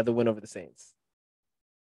Saints. They had the win over the Saints,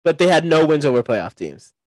 but they had no wins over playoff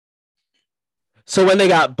teams. So when they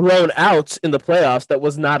got blown out in the playoffs, that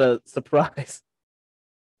was not a surprise.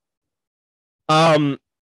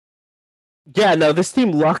 Yeah, no, this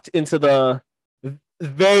team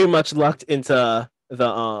very much lucked into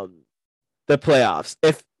the playoffs.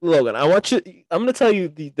 If Logan, I'm going to tell you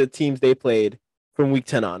the teams they played from week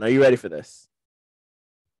 10 on. Are you ready for this?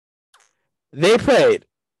 They played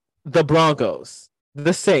the Broncos,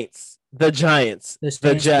 the Saints, the Giants,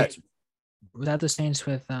 the Jets. Was that the Saints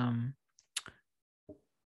with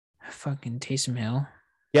fucking Taysom Hill?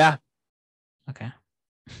 Yeah. Okay.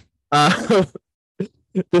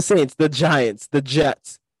 The Saints, the Giants, the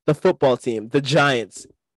Jets, the football team, the Giants,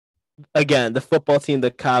 again, the football team,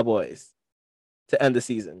 the Cowboys to end the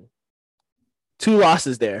season. 2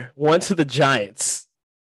 losses there. 1 to the Giants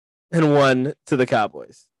and 1 to the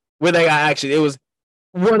Cowboys. Where they got it was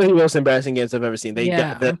one of the most embarrassing games I've ever seen.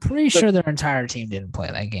 I'm pretty sure their entire team didn't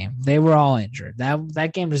play that game. They were all injured.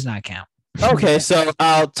 That game does not count. Okay, so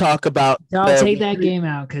I'll talk about. I'll take that game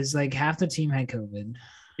out because like half the team had COVID.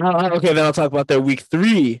 Okay, then I'll talk about their week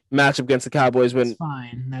 3 matchup against the Cowboys. That's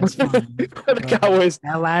fine. The Cowboys.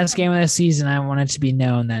 That last game of the season, I want it to be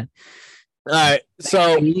known that. All right,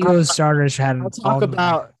 so the Eagles starters had. I'll talk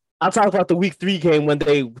about the week 3 game when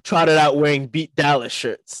they trotted out wearing Beat Dallas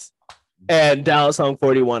shirts, and Dallas hung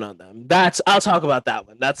 41 on them. I'll talk about that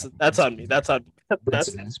one. That's on me. That's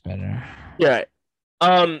better. Yeah.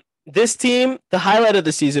 Right. This team, the highlight of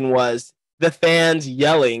the season was the fans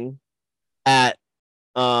yelling at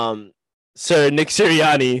Sir Nick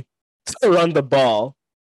Sirianni to run the ball,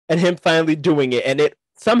 and him finally doing it, and it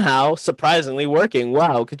somehow surprisingly working.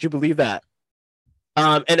 Wow, could you believe that?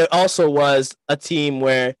 And it also was a team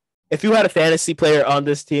where if you had a fantasy player on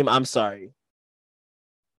this team, I'm sorry,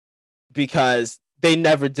 because they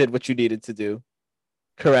never did what you needed to do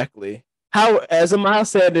correctly. How, as a Miles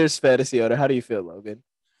Sanders fantasy owner, how do you feel, Logan?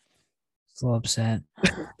 A little upset,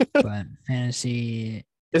 but fantasy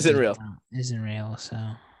isn't real.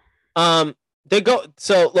 So they go.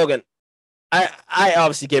 So Logan, I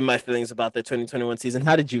obviously gave my feelings about the 2021 season.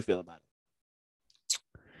 How did you feel about it?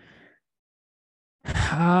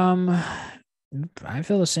 I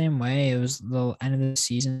feel the same way. It was the end of the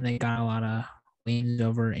season. They got a lot of wins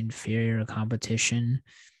over inferior competition.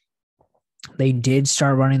 They did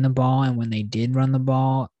start running the ball, and when they did run the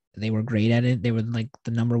ball, they were great at it. They were like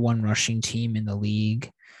the number 1 rushing team in the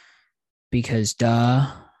league because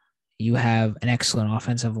you have an excellent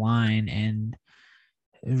offensive line and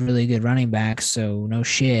really good running backs. So no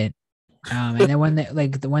shit. And then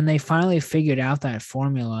when they finally figured out that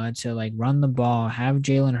formula to like run the ball, have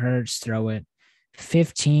Jalen Hurts throw it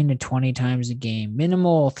 15 to 20 times a game,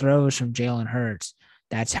 minimal throws from Jalen Hurts.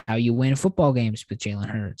 That's how you win football games with Jalen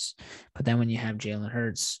Hurts. But then when you have Jalen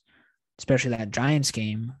Hurts, especially that Giants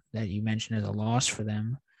game that you mentioned as a loss for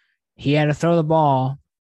them, he had to throw the ball.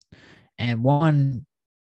 And 1,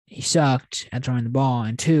 he sucked at throwing the ball.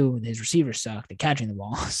 And 2, his receivers sucked at catching the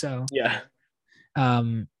ball. So, yeah.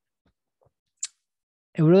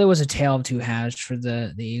 it really was a tale of two halves for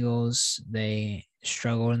the Eagles. They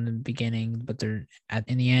struggled in the beginning, but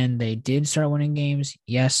in the end they did start winning games.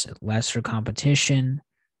 Yes, lesser competition.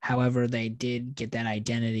 However, they did get that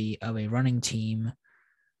identity of a running team,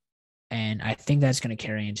 and I think that's going to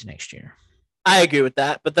carry into next year. I agree with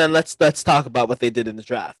that, but then let's talk about what they did in the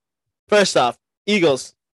draft. First off,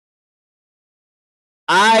 Eagles.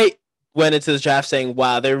 I went into the draft saying,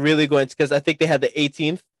 "Wow, they're really going to," because I think they had the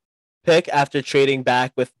 18th pick after trading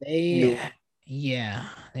back with They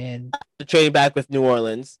had trading back with New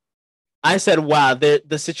Orleans. I said, "Wow,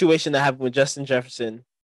 the situation that happened with Justin Jefferson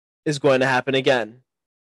is going to happen again."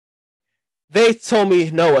 They told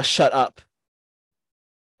me, "Noah, shut up."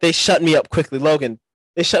 They shut me up quickly, Logan.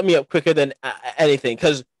 They shut me up quicker than anything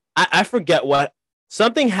because I forget what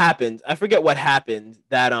something happened. I forget what happened.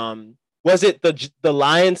 That was it the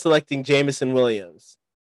Lions selecting Jameson Williams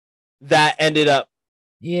that ended up.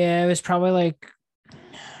 Yeah, it was probably like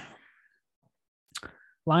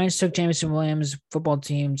Lions took Jameson Williams. Football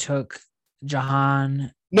team took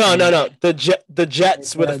Jahan. No. The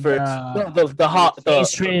Jets were the first. The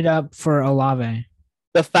Saints traded up for Olave.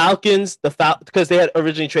 The Falcons, because they had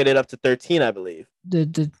originally traded up to 13, I believe.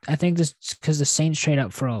 I think this because the Saints trade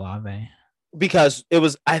up for Olave. Because it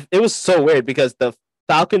was so weird because the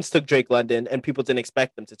Falcons took Drake London and people didn't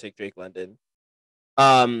expect them to take Drake London.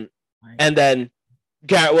 And then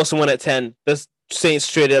Garrett Wilson went at 10. The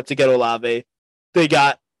Saints traded up to get Olave. They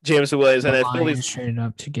got Jameson Williams, and then Phillies traded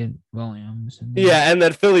up to get Williams. And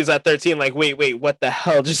then Phillies at 13. Like, wait, what the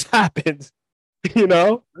hell just happened? You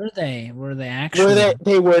know? Were they actually?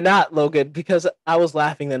 They were not, Logan, because I was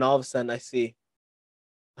laughing. Then all of a sudden, I see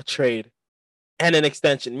a trade and an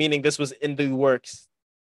extension, meaning this was in the works.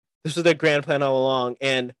 This was their grand plan all along.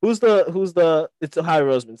 And who's the? It's Howie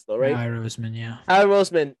Roseman still, right? Howie Roseman, yeah. Howie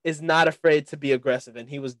Roseman is not afraid to be aggressive, and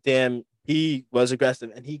he was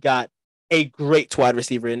aggressive, and he got a great wide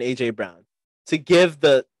receiver in AJ Brown to give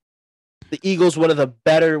the Eagles one of the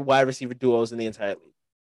better wide receiver duos in the entire league.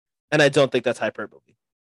 And I don't think that's hyperbole.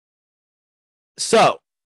 So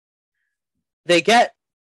they get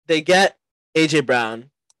AJ Brown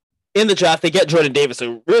in the draft. They get Jordan Davis,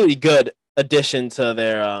 a really good addition to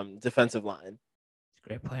their defensive line.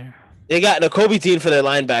 Great player. They got Nakobe Dean for their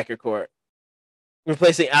linebacker core,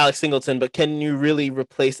 replacing Alex Singleton. But can you really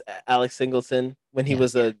replace Alex Singleton when he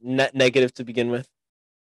was a net negative to begin with?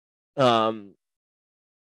 And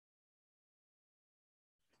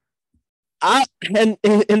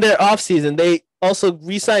in their offseason, they also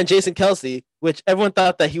re-signed Jason Kelce, which everyone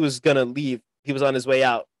thought that he was going to leave. He was on his way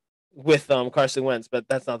out with Carson Wentz, but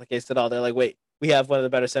that's not the case at all. They're like, wait, we have one of the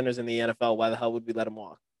better centers in the NFL. Why the hell would we let him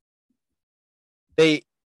walk? They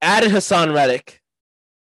added Hassan Reddick,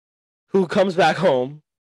 who comes back home.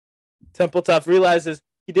 Temple Tough realizes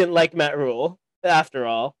he didn't like Matt Rule after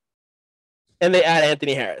all. And they add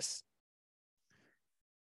Anthony Harris.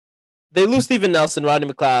 They lose Steven Nelson,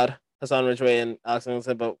 Rodney McLeod, Hassan Ridgeway, and Alex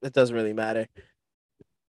Singleton, but it doesn't really matter.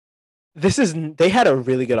 They had a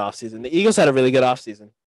really good offseason. The Eagles had a really good offseason.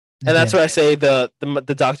 And that's where I say the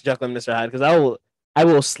Dr. Jekyll and Mr. Hyde, because I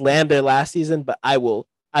will slam their last season, but I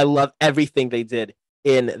love everything they did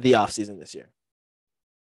in the offseason this year.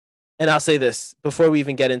 And I'll say this before we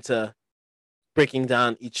even get into breaking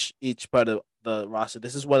down each part of the roster.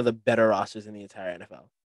 This is one of the better rosters in the entire NFL.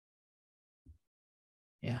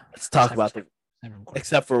 Yeah. Let's talk about them.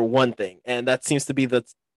 Except for one thing, and that seems to be the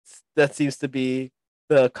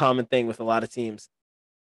common thing with a lot of teams.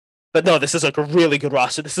 But no, this is like a really good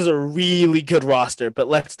roster. This is a really good roster. But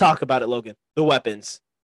let's talk about it, Logan. The weapons.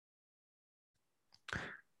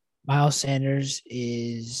 Miles Sanders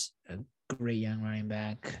is a great young running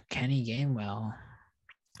back. Kenny Gainwell.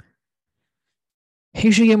 He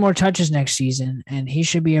should get more touches next season, and he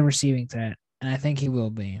should be a receiving threat, and I think he will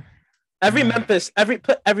be. Every Memphis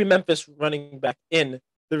running back in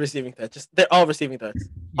the receiving threat. They're all receiving threats.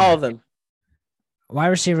 Yeah. All of them. Wide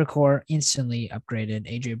receiver core instantly upgraded.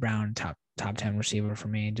 AJ Brown, top 10 receiver for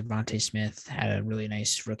me. Devontae Smith had a really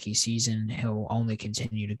nice rookie season. He'll only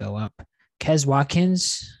continue to go up. Kez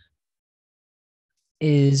Watkins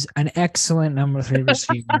is an excellent number 3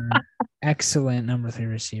 receiver. Excellent number 3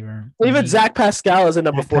 receiver. Even Zach Pascal is a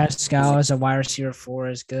number 4. Pascal is a wide receiver 4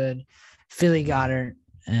 is good. Philly Goddard.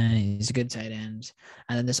 He's a good tight end.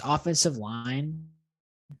 And then this offensive line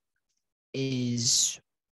is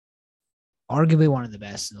arguably one of the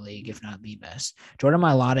best in the league, if not the best. Jordan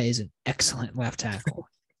Mailata is an excellent left tackle.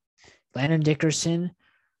 Landon Dickerson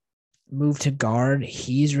moved to guard.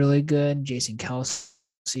 He's really good. Jason Kelce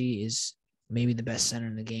is maybe the best center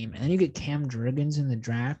in the game. And then you get Cam Jurgens in the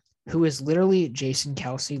draft, who is literally Jason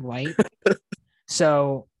Kelce light.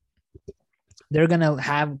 So they're gonna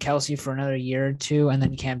have Kelsey for another year or two, and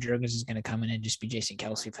then Cam Jurgens is gonna come in and just be Jason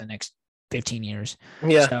Kelsey for the next 15 years.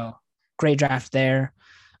 Yeah. So great draft there.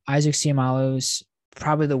 Isaac Seumalo's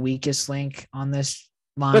probably the weakest link on this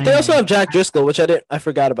line. But they also have Jack Driscoll, which I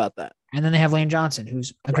forgot about that. And then they have Lane Johnson,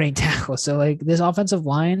 who's a great tackle. So like this offensive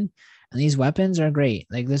line and these weapons are great.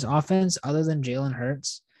 Like this offense, other than Jalen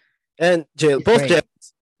Hurts and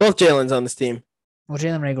both Jalen's on this team. Well,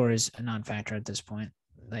 Jalen Reagor is a non-factor at this point.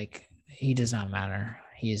 Like he does not matter.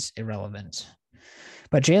 He is irrelevant.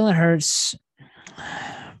 But Jalen Hurts,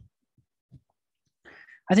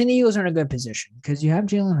 I think the Eagles are in a good position because you have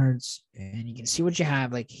Jalen Hurts and you can see what you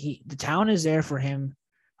have. Like the talent is there for him,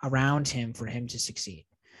 around him for him to succeed.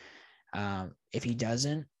 If he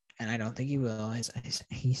doesn't, and I don't think he will,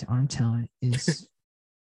 his arm talent is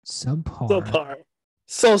subpar.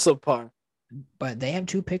 So subpar. But they have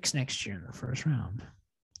 2 picks next year in the first round.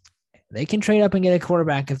 They can trade up and get a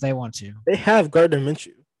quarterback if they want to. They have Gardner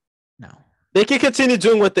Minshew. No. They can continue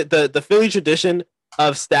doing what the Philly tradition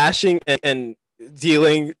of stashing and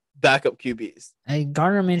dealing backup QBs.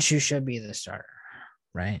 Gardner Minshew should be the starter,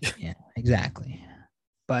 right? Yeah, exactly.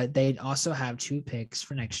 But they also have 2 picks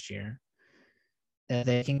for next year that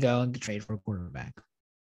they can go and trade for a quarterback.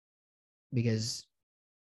 Because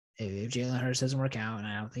if Jalen Hurts doesn't work out, and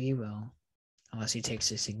I don't think he will, unless he takes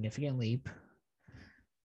a significant leap,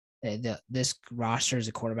 this roster is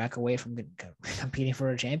a quarterback away from competing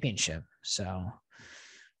for a championship. So,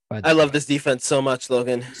 but I love this defense so much,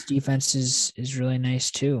 Logan. This defense is really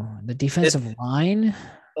nice too. The defensive line.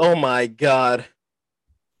 Oh my God.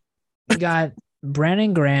 You got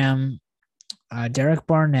Brandon Graham, Derek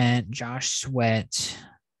Barnett, Josh Sweat.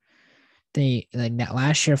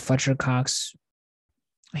 Last year, Fletcher Cox.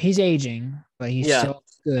 He's aging, but he's still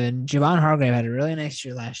good. Javon Hargrave had a really nice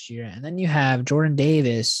year last year. And then you have Jordan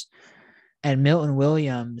Davis and Milton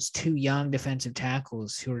Williams, 2 young defensive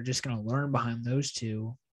tackles who are just going to learn behind those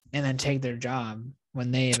 2 and then take their job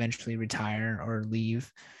when they eventually retire or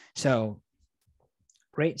leave. So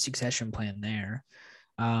great succession plan there.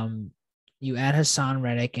 You add Hassan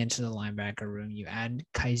Reddick into the linebacker room. You add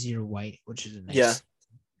Kaiser White, which is a nice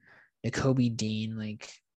Nakobe Dean, like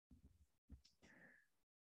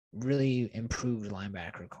really improved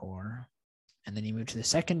linebacker core. And then you move to the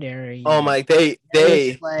secondary.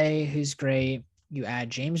 They who's great. You add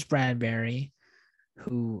James Bradbury,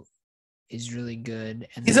 who is really good.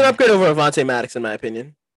 And he's an upgrade over Avonte Maddox, in my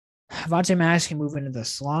opinion. Avonte Maddox can move into the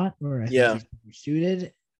slot where I think he's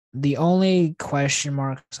suited. The only question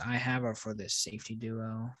marks I have are for this safety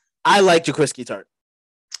duo. I like Jaquiski Tart.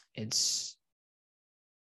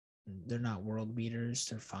 They're not world beaters.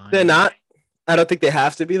 They're fine. They're not. I don't think they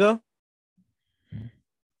have to be though.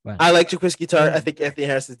 But I like Jaquiski Tart. I think Anthony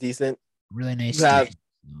Harris is decent. Really nice.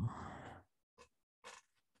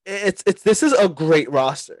 This is a great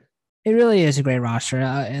roster. It really is a great roster,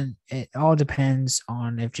 and it all depends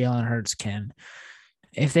on if Jalen Hurts can.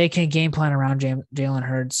 If they can game plan around Jalen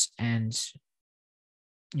Hurts and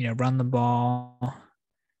run the ball,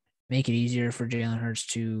 make it easier for Jalen Hurts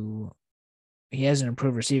to. He has an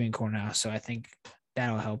improved receiving core now, so I think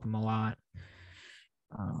that'll help him a lot.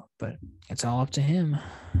 But it's all up to him.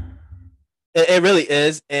 It really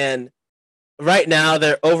is, and right now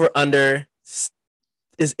their over/under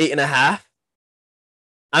is 8.5.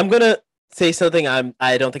 I'm gonna say something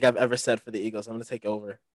I don't think I've ever said for the Eagles. I'm gonna take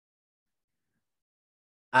over.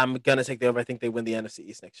 I'm gonna take the over. I think they win the NFC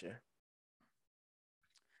East next year.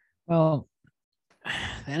 Well,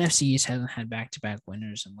 the NFC East hasn't had back-to-back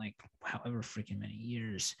winners in however freaking many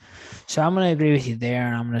years. So I'm going to agree with you there,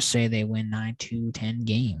 and I'm going to say they win 9 to 10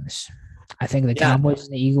 games. I think the Cowboys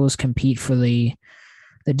and the Eagles compete for the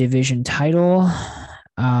division title,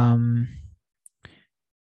 and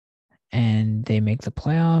they make the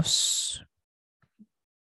playoffs.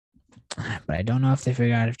 But I don't know if they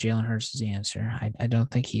figure out if Jalen Hurts is the answer. I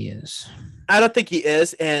don't think he is. I don't think he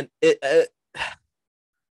is, and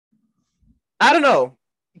I don't know.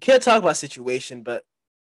 You can't talk about situation, but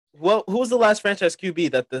who was the last franchise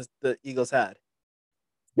QB that the Eagles had?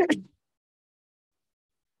 I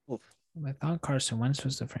thought Carson Wentz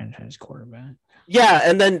was the franchise quarterback. Yeah,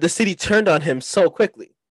 and then the city turned on him so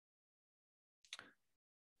quickly.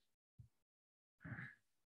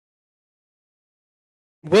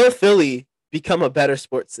 Will Philly become a better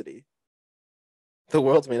sports city? The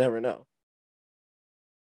world may never know.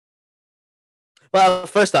 Well,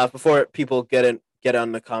 first off, before people get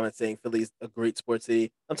on the comments saying Philly's a great sports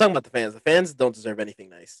city, I'm talking about the fans. The fans don't deserve anything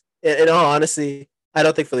nice. In all honesty, I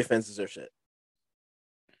don't think Philly fans deserve shit.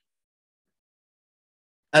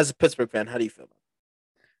 As a Pittsburgh fan, how do you feel about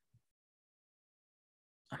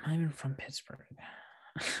it? I'm not even from Pittsburgh.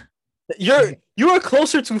 You are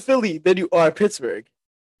closer to Philly than you are Pittsburgh,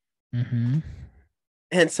 Mm-hmm.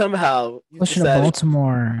 and somehow you Closer to decided.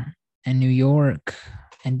 Baltimore and New York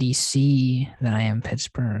and DC than I am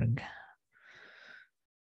Pittsburgh.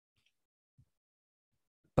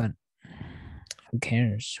 But who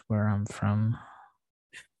cares where I'm from?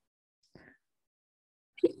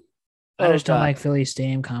 I Oh just don't God, like Philly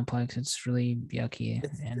Stadium complex. It's really yucky,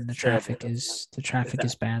 and the it's terrible. traffic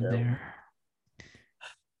is bad terrible. there.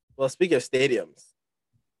 Well, speaking of stadiums,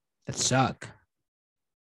 That suck.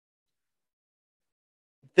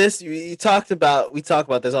 we talked about. We talk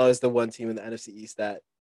about. There's always the one team in the NFC East that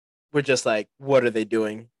we're just like, what are they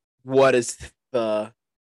doing? What is the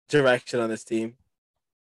direction on this team?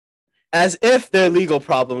 As if their legal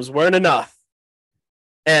problems weren't enough.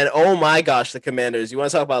 And oh my gosh, the Commanders. You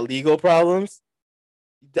want to talk about legal problems?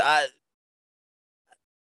 The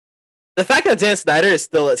fact that Dan Snyder is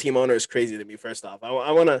still a team owner is crazy to me. First off,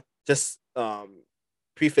 I want to just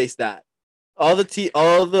preface that all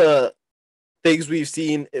the things we've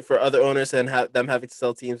seen for other owners and them having to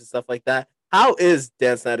sell teams and stuff like that. How is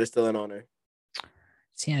Dan Snyder still an owner?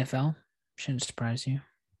 It's the NFL. Shouldn't surprise you.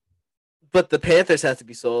 But the Panthers had to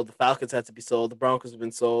be sold. The Falcons had to be sold. The Broncos have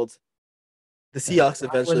been sold. The Seahawks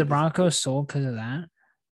eventually. Was the Broncos sold because of that?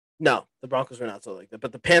 No, the Broncos were not sold like that.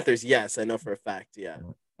 But the Panthers, yes, I know for a fact. Yeah.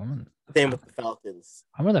 Same with the Falcons.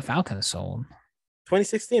 When were the Falcons sold?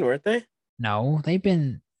 2016, weren't they? No, they've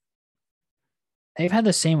had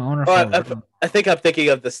the same owner I think I'm thinking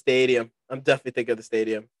of the stadium. I'm definitely thinking of the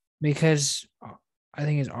stadium. Because I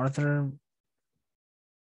think it's Arthur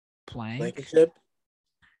Blankenship.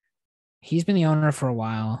 He's been the owner for a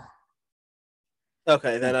while.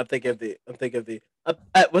 Okay, then I'm thinking of the.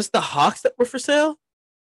 Was the Hawks that were for sale?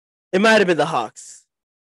 It might have been the Hawks.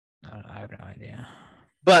 I have no idea.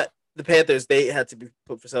 But the Panthers, they had to be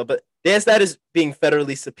put for sale. But Dan Snyder is being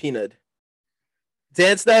federally subpoenaed.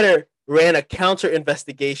 Dan Snyder ran a counter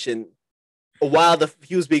investigation while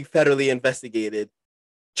he was being federally investigated,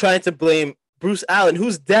 trying to blame Bruce Allen,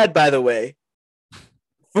 who's dead, by the way,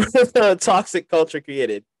 for the toxic culture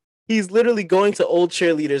created. He's literally going to old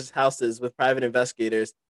cheerleaders' houses with private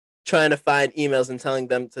investigators, trying to find emails and telling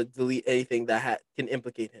them to delete anything that can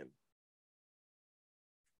implicate him.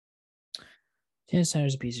 Dan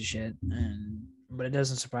Snyder's a piece of shit, but it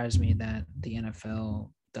doesn't surprise me that the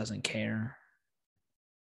NFL doesn't care,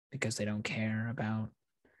 because they don't care about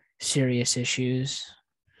serious issues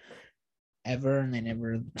ever, and they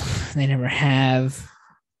never have.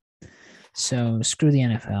 So screw the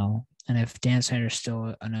NFL. And if Dan Snyder's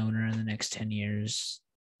still an owner in the next 10 years,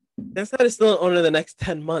 Dan Snyder's still an owner in the next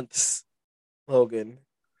 10 months, Logan.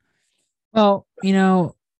 Well,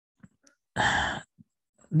 the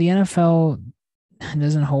NFL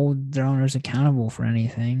doesn't hold their owners accountable for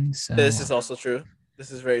anything. So this is also true.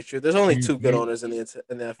 This is very true. There's only two good owners in the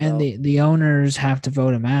NFL. And the owners have to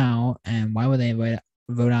vote them out. And why would they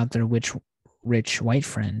vote out their rich white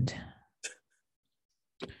friend?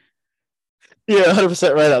 You're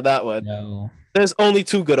 100% right on that one. No. There's only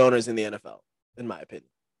two good owners in the NFL, in my opinion.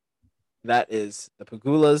 That is the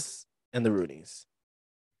Pagulas and the Rooneys.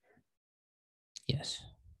 Yes.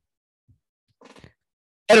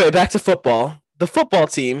 Anyway, back to football. The football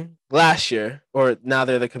team last year, or now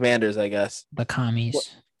they're the Commanders, I guess. The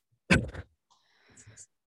commies.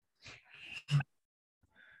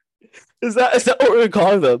 Is that what we're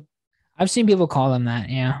calling them? I've seen people call them that,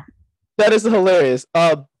 yeah. That is hilarious.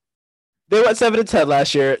 They went 7-10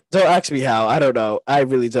 last year. Don't ask me how. I don't know. I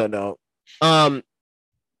really don't know.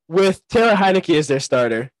 With Taylor Heineke as their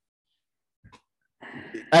starter,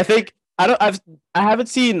 I think I haven't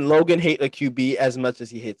seen Logan hate a QB as much as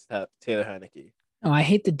he hates Taylor Heineke. Oh, I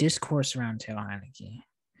hate the discourse around Taylor Heineke.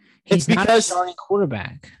 He's not a starting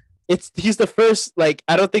quarterback. He's the first. Like,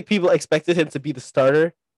 I don't think people expected him to be the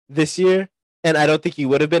starter this year, and I don't think he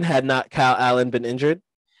would have been had not Kyle Allen been injured.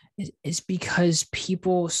 It's because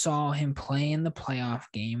people saw him play in the playoff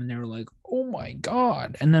game and they were like, oh my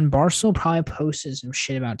God. And then Barstool probably posted some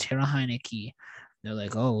shit about Taylor Heineke. They're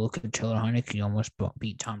like, oh, look at Taylor Heineke almost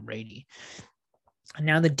beat Tom Brady. And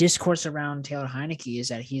now the discourse around Taylor Heineke is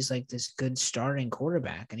that he's like this good starting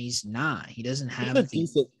quarterback, and he's not. He doesn't have a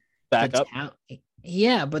decent backup.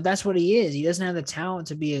 Yeah, but that's what he is. He doesn't have the talent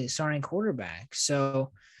to be a starting quarterback.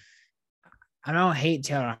 So I don't hate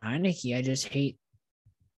Taylor Heineke. I just hate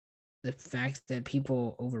the fact that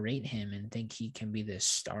people overrate him and think he can be this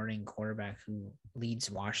starting quarterback who leads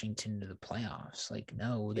Washington to the playoffs. Like,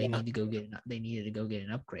 no, they needed to go get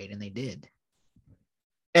an upgrade, and they did.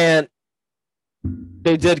 And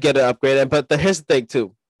they did get an upgrade. But here's the thing,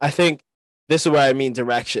 too. I think this is where I mean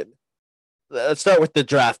direction. Let's start with the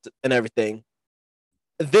draft and everything.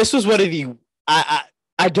 this was one of the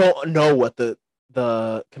I don't know what the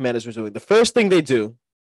Commanders were doing. The first thing they do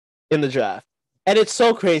in the draft, and it's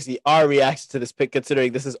so crazy our reaction to this pick,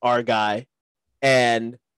 considering this is our guy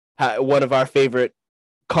and one of our favorite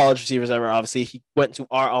college receivers ever. Obviously, he went to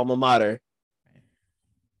our alma mater.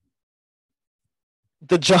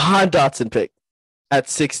 The Jahan Dotson pick at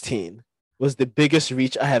 16 was the biggest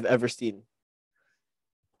reach I have ever seen.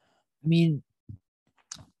 I mean,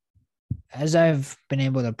 as I've been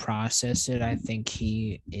able to process it, I think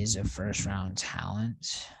he is a first round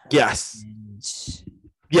talent. Yes. And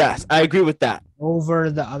yes, I agree with that. Over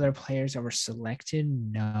the other players that were selected,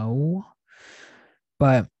 no.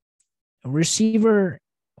 But receiver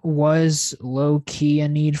was low key a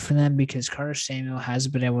need for them because Carter Samuel has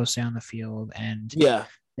been able to stay on the field, and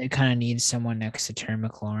they kind of need someone next to Terry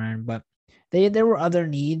McLaurin. But there were other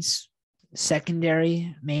needs,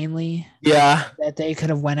 secondary mainly. Yeah, that they could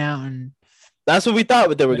have went out and that's what we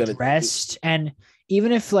thought they were going to rest. And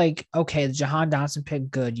even if the Jahan Dotson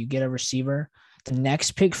pick, good, you get a receiver. The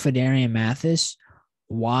next pick, Fedarian Mathis.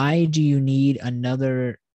 Why do you need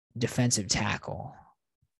another defensive tackle?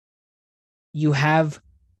 You have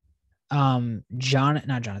Jonathan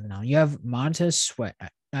Allen. You have Montez Sweat.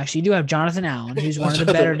 Actually, you do have Jonathan Allen, who's one of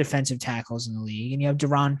the better defensive tackles in the league, and you have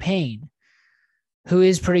Deron Payne, who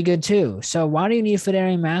is pretty good too. So why do you need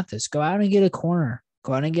Fedarian Mathis? Go out and get a corner.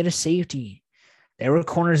 Go out and get a safety. There were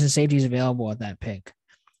corners and safeties available at that pick.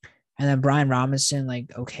 And then Brian Robinson,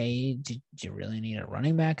 okay, did you really need a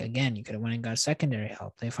running back? Again, you could have went and got secondary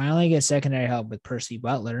help. They finally get secondary help with Percy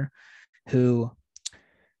Butler, who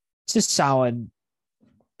it's a solid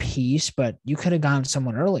piece, but you could have gone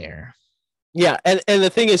someone earlier. Yeah, and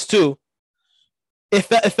the thing is too, it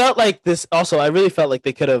felt like this. Also, I really felt like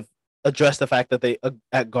they could have addressed the fact that they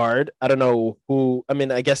at guard. I don't know who. I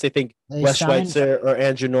mean, I guess they think Wes Schweitzer or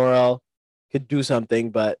Andrew Norrell could do something,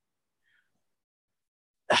 but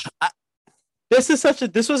this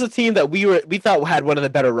was a team that we thought had one of the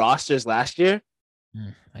better rosters last year.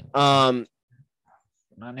 Not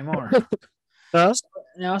anymore. Huh?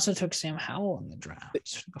 They also took Sam Howell in the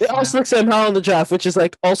draft. They also took Sam Howell in the draft, which is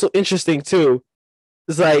also interesting too.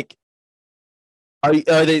 It's are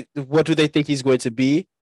they? What do they think he's going to be?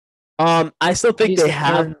 I still think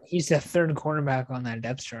he's the third quarterback on that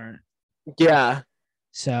depth chart. Yeah.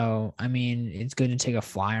 So I mean, it's good to take a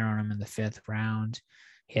flyer on him in the 5th round.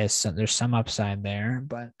 There's some upside there,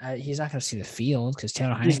 but he's not going to see the field because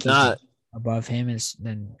Taylor Heinicke is above him, and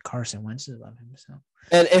then Carson Wentz is above him. So.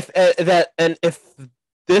 And if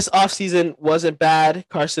this offseason wasn't bad,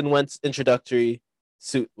 Carson Wentz's introductory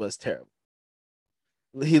suit was terrible.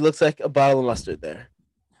 He looks like a bottle of mustard there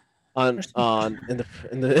in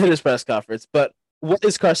his press conference. But what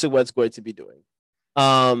is Carson Wentz going to be doing?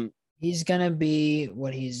 He's gonna be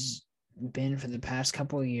what he's been for the past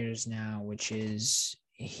couple of years now, which is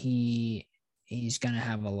he's gonna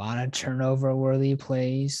have a lot of turnover-worthy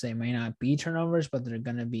plays. They may not be turnovers, but they're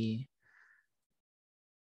gonna be.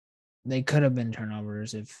 They could have been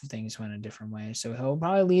turnovers if things went a different way. So he'll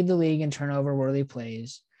probably lead the league in turnover-worthy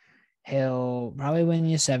plays. He'll probably win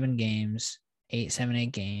you 7 games,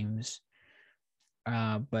 8 games.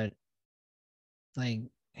 But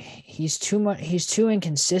he's too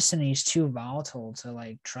inconsistent. He's too volatile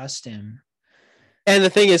to trust him. And the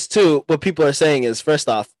thing is too, what people are saying is, first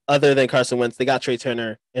off, other than Carson Wentz, they got Trey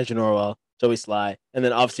Turner, Andrew Norwell, Joey Sly, and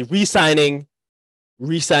then obviously re-signing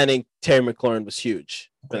Terry McLaurin was huge.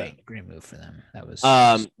 Great move for them. That was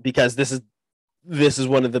because this is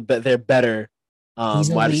one of their better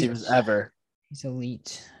wide receivers ever. He's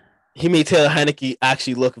elite. He made Taylor Heinicke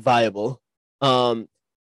actually look viable.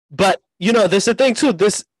 But this is the thing too.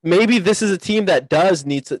 This is a team that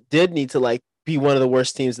did need to be one of the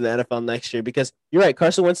worst teams in the NFL next year, because you're right.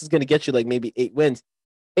 Carson Wentz is going to get you maybe 8 wins.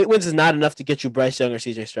 8 wins is not enough to get you Bryce Young or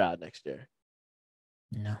CJ Stroud next year.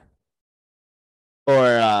 No.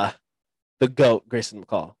 Or the GOAT, Grayson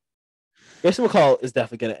McCall. Grayson McCall is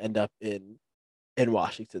definitely going to end up in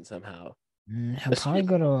Washington somehow. He'll probably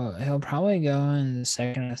go in the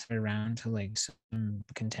 2nd or 3rd round to some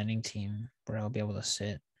contending team where he'll be able to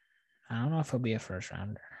sit. I don't know if he'll be a 1st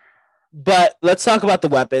rounder. But let's talk about the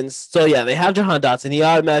weapons. So yeah, they have Jahan Dotson. He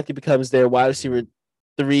automatically becomes their wide receiver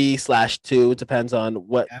 3/2. Depends on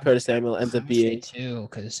what Curtis Samuel ends up being. Too,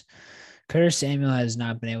 because Curtis Samuel has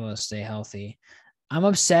not been able to stay healthy. I'm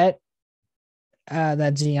upset that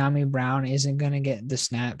De'Ami Brown isn't going to get the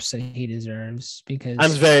snaps that he deserves, because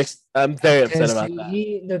I'm very upset about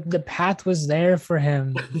that. The path was there for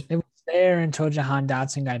him. It was there until Jahan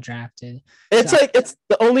Dotson got drafted. It's it's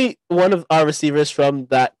the only one of our receivers from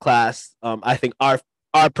that class. I think our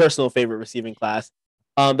personal favorite receiving class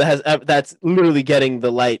that's literally getting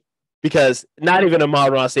the light because not even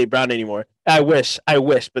Amon-Ra St. Brown anymore. I wish,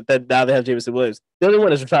 but then now they have Jameson Williams. The only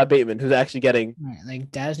one is Rashad Bateman, who's actually getting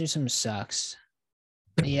like Daz Newsome sucks.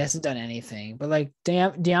 He hasn't done anything, but like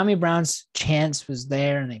De'Ami Brown's chance was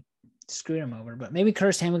there, and they screwed him over. But maybe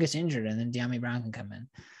Curtis Samuel gets injured, and then De'Ami Brown can come in.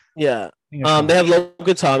 Yeah. They have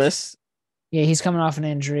Logan Thomas. Yeah, he's coming off an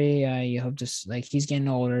injury. You hope to he's getting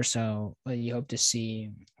older, so you hope to see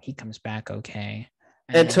he comes back okay.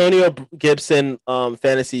 And Antonio Gibson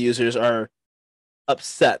fantasy users are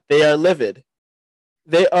upset. They are livid.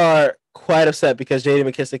 They are quite upset because J.D.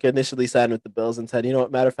 McKissic initially signed with the Bills and said, "You know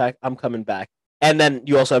what? Matter of fact, I'm coming back." And then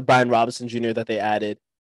you also have Brian Robinson Jr. that they added,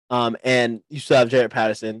 and you still have Jarrett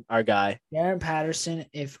Patterson, our guy. Jarrett Patterson,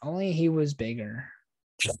 if only he was bigger,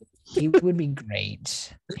 he would be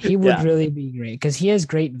great. He would really be great because he has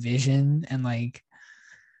great vision, and like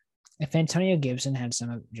if Antonio Gibson had some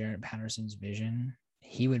of Jarrett Patterson's vision,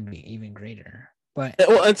 he would be even greater. But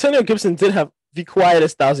Antonio Gibson did have the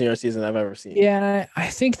quietest 1,000-yard season I've ever seen. Yeah, I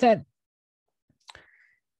think that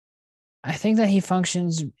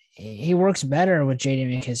he works better with J.D.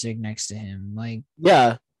 McKissic next to him. Like,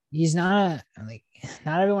 yeah, he's not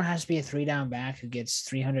everyone has to be a 3-down back who gets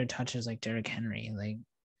 300 touches like Derrick Henry. Like,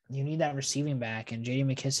 you need that receiving back, and J.D.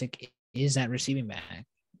 McKissic is that receiving back.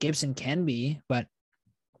 Gibson can be, but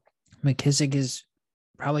McKissic is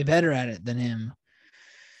probably better at it than him.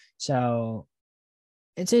 So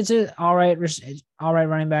it's an all right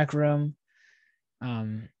running back room.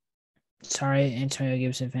 Sorry, Antonio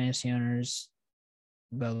Gibson fantasy owners,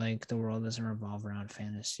 but like the world doesn't revolve around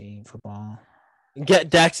fantasy football.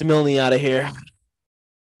 Get Dax Milne out of here.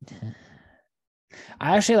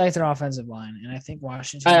 I actually like their offensive line, and I think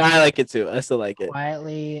Washington. I like it too. I still like it.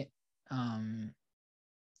 Quietly,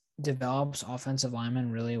 develops offensive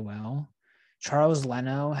linemen really well. Charles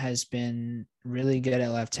Leno has been really good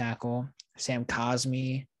at left tackle. Sam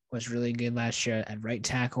Cosmi was really good last year at right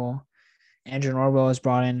tackle. Andrew Norwell was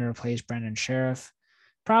brought in to replace Brendan Sheriff.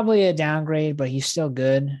 Probably a downgrade, but he's still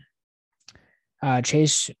good.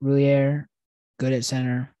 Chase Roulier, good at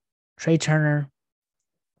center. Trey Turner,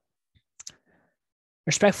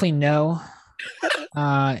 respectfully, no.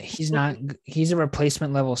 He's not. He's a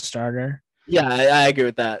replacement level starter. Yeah, I agree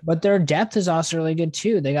with that. But their depth is also really good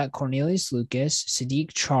too. They got Cornelius Lucas, Sadiq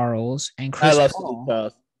Charles, and Chris Paul. Sadiq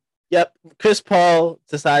Charles. Yep, Chris Paul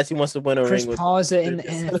decides he wants to win a ring. Chris Paul is in the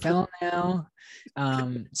NFL now.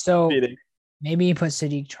 So maybe you put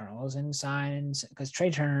Sadiq Charles inside, because Trey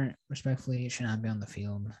Turner, respectfully, should not be on the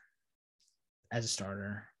field as a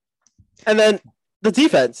starter. And then the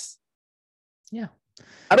defense. Yeah.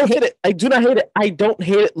 I don't hate it. I do not hate it. I don't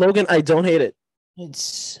hate it, Logan. I don't hate it.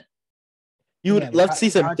 You would love to see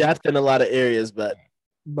some depth in a lot of areas, but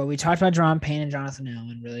we talked about Jerome Payne and Jonathan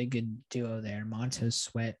Allen, really good duo there. Montez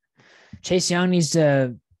Sweat. Chase Young needs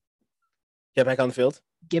to get back on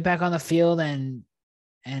the field and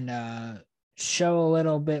show a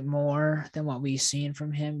little bit more than what we've seen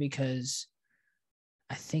from him, because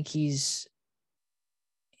I think he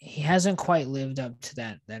hasn't quite lived up to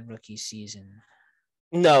that rookie season.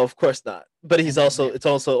 No, of course not. But it's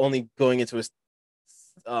also only going into his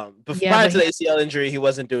prior to the ACL injury, he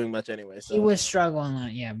wasn't doing much anyway. So. He was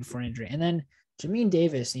struggling before injury. And then Jamin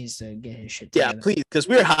Davis needs to get his shit together. Yeah, please, because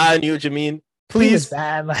we're high on you, Jamin. Please. He was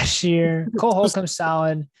bad last year. Cole Holcomb's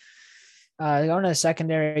solid. Going to the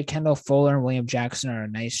secondary, Kendall Fuller and William Jackson are a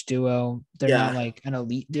nice duo. They're not like an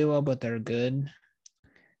elite duo, but they're good.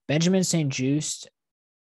 Benjamin St-Juste,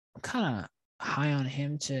 I'm kind of high on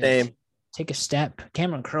him to take a step.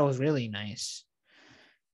 Cameron Crowe is really nice.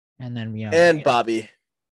 And then Bobby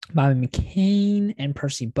McCain and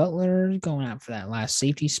Percy Butler going out for that last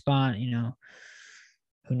safety spot.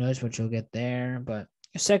 Who knows what you'll get there. But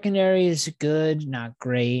secondary is good, not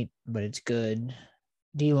great, but it's good.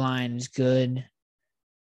 D-line is good,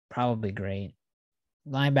 probably great.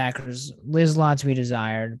 Linebackers, there's a lot to be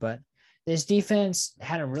desired, but this defense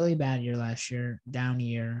had a really bad year last year, down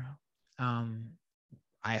year.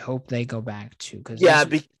 I hope they go back to, because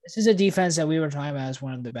this is a defense that we were talking about as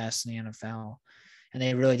one of the best in the NFL, and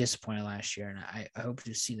they really disappointed last year. And I hope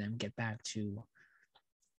to see them get back to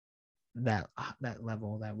that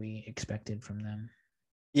level that we expected from them.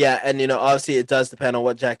 Yeah, and obviously it does depend on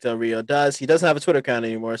what Jack Del Rio does. He doesn't have a Twitter account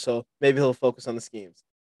anymore, so maybe he'll focus on the schemes.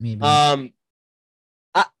 Maybe.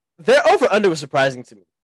 Their over-under was surprising to me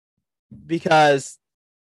because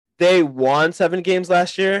they won 7 games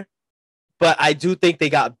last year, but I do think they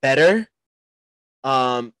got better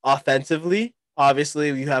offensively.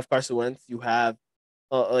 Obviously, you have Carson Wentz. You have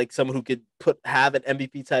like someone who could have an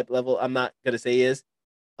MVP type level. I'm not gonna say he is.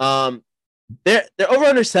 They're over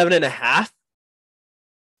under 7.5.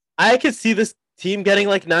 I could see this team getting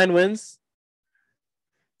like 9 wins.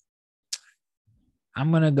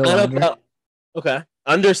 I'm gonna go I don't under. know. Okay,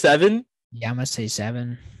 under 7. Yeah, I'm gonna say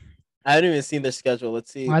 7. I haven't even seen their schedule.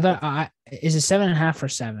 Let's see. Well, I thought is it 7.5 or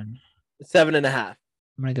 7? 7.5. I'm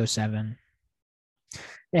gonna go 7.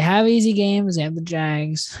 They have easy games. They have the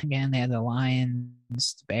Jags again. They have the Lions,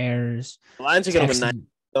 the Bears. The Lions are gonna win 9.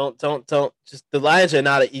 Don't. Just the Lions are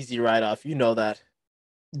not an easy write-off. You know that.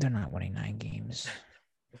 They're not winning 9 games.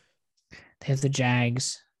 They have the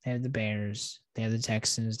Jags. They have the Bears. They have the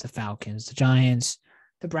Texans, the Falcons, the Giants,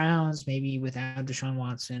 the Browns. Maybe without Deshaun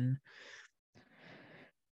Watson.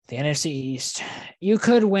 The NFC East. You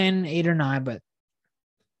could win 8 or 9, but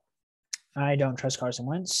I don't trust Carson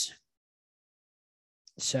Wentz.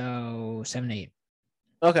 So 7-8.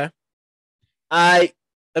 Okay. I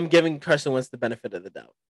am giving Carson Wentz the benefit of the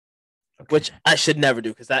doubt, Okay. which I should never do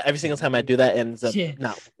because every single time I do that ends up Yeah.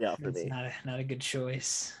 not for That's me. not a good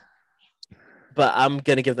choice. But I'm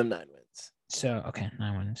gonna give them 9 wins. So okay,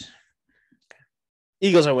 9 wins.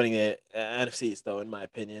 Eagles are winning the NFC East, though, in my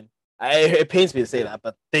opinion. It pains me to say that,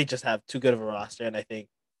 but they just have too good of a roster, and I think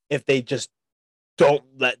if they just don't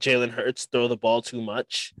let Jalen Hurts throw the ball too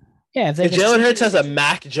much, Yeah, if Jalen Hurts has a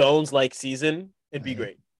Mac Jones like season, it'd be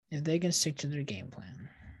great. If they can stick to their game plan.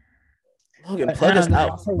 Logan, plug us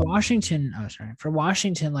out for Washington. Oh, sorry. For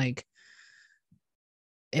Washington, like,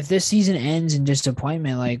 if this season ends in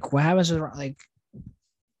disappointment, like, what happens with like?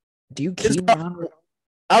 Do you keep Ron?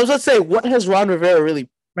 I was going to say, what has Ron Rivera really?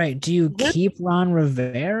 Right. Do you keep Ron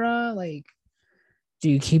Rivera? Like, do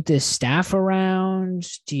you keep this staff around?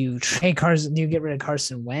 Do you trade Carson? Do you get rid of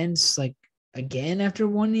Carson Wentz like again after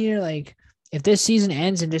 1 year? Like, if this season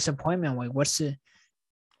ends in disappointment, like, what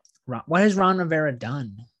has Ron Rivera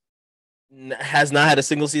done? Has not had a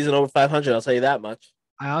single season over 500. I'll tell you that much.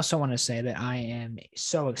 I also want to say that I am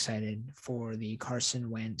so excited for the Carson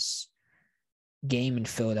Wentz game in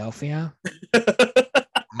Philadelphia.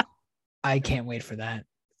 I can't wait for that.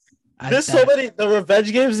 There's so many. The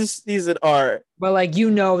revenge games this season are. But like,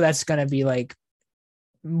 that's gonna be like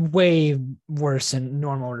way worse than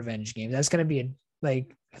normal revenge games. That's gonna be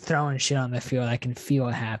like throwing shit on the field. I can feel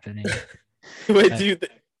it happening. Wait, do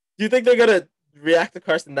you think they're gonna react to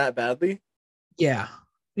Carson that badly? Yeah,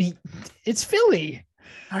 it's Philly.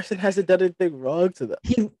 Carson hasn't done anything wrong to them.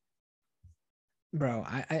 Bro,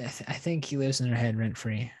 I think he lives in their head rent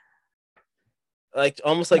free. Like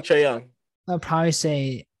almost like Trae Young. I'll probably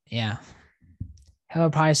say, yeah. He'll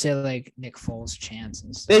probably say like Nick Foles chants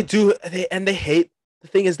and stuff. They do. They hate. The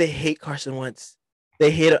thing is, they hate Carson Wentz.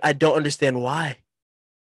 They hate it. I don't understand why.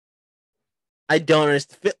 I don't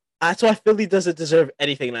understand. That's why Philly doesn't deserve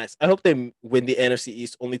anything nice. I hope they win the NFC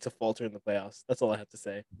East only to falter in the playoffs. That's all I have to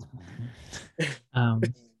say. But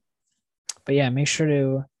yeah, make sure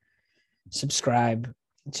to subscribe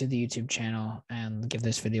to the YouTube channel and give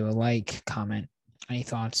this video a like, comment any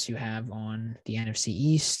thoughts you have on the NFC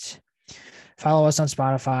East. Follow us on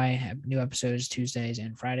Spotify. New episodes Tuesdays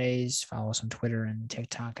and Fridays. Follow us on Twitter and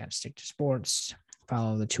TikTok at Stick to Sports.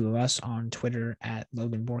 Follow the two of us on Twitter at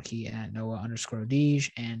Logan Borky and at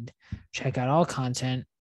Noah_Deej. And check out all content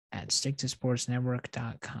at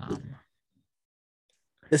sticktosportsnetwork.com.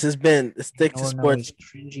 This has been the Stick to Sports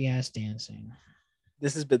cringy ass dancing.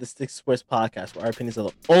 This has been the Stick to Sports podcast, where our opinions are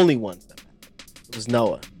the only ones that matter. It was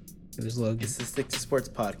Noah. It was Logan. It's the Stick to Sports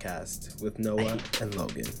podcast with Noah and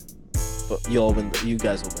Logan. But you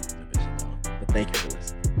guys will win the division, though. But thank you for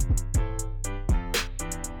listening.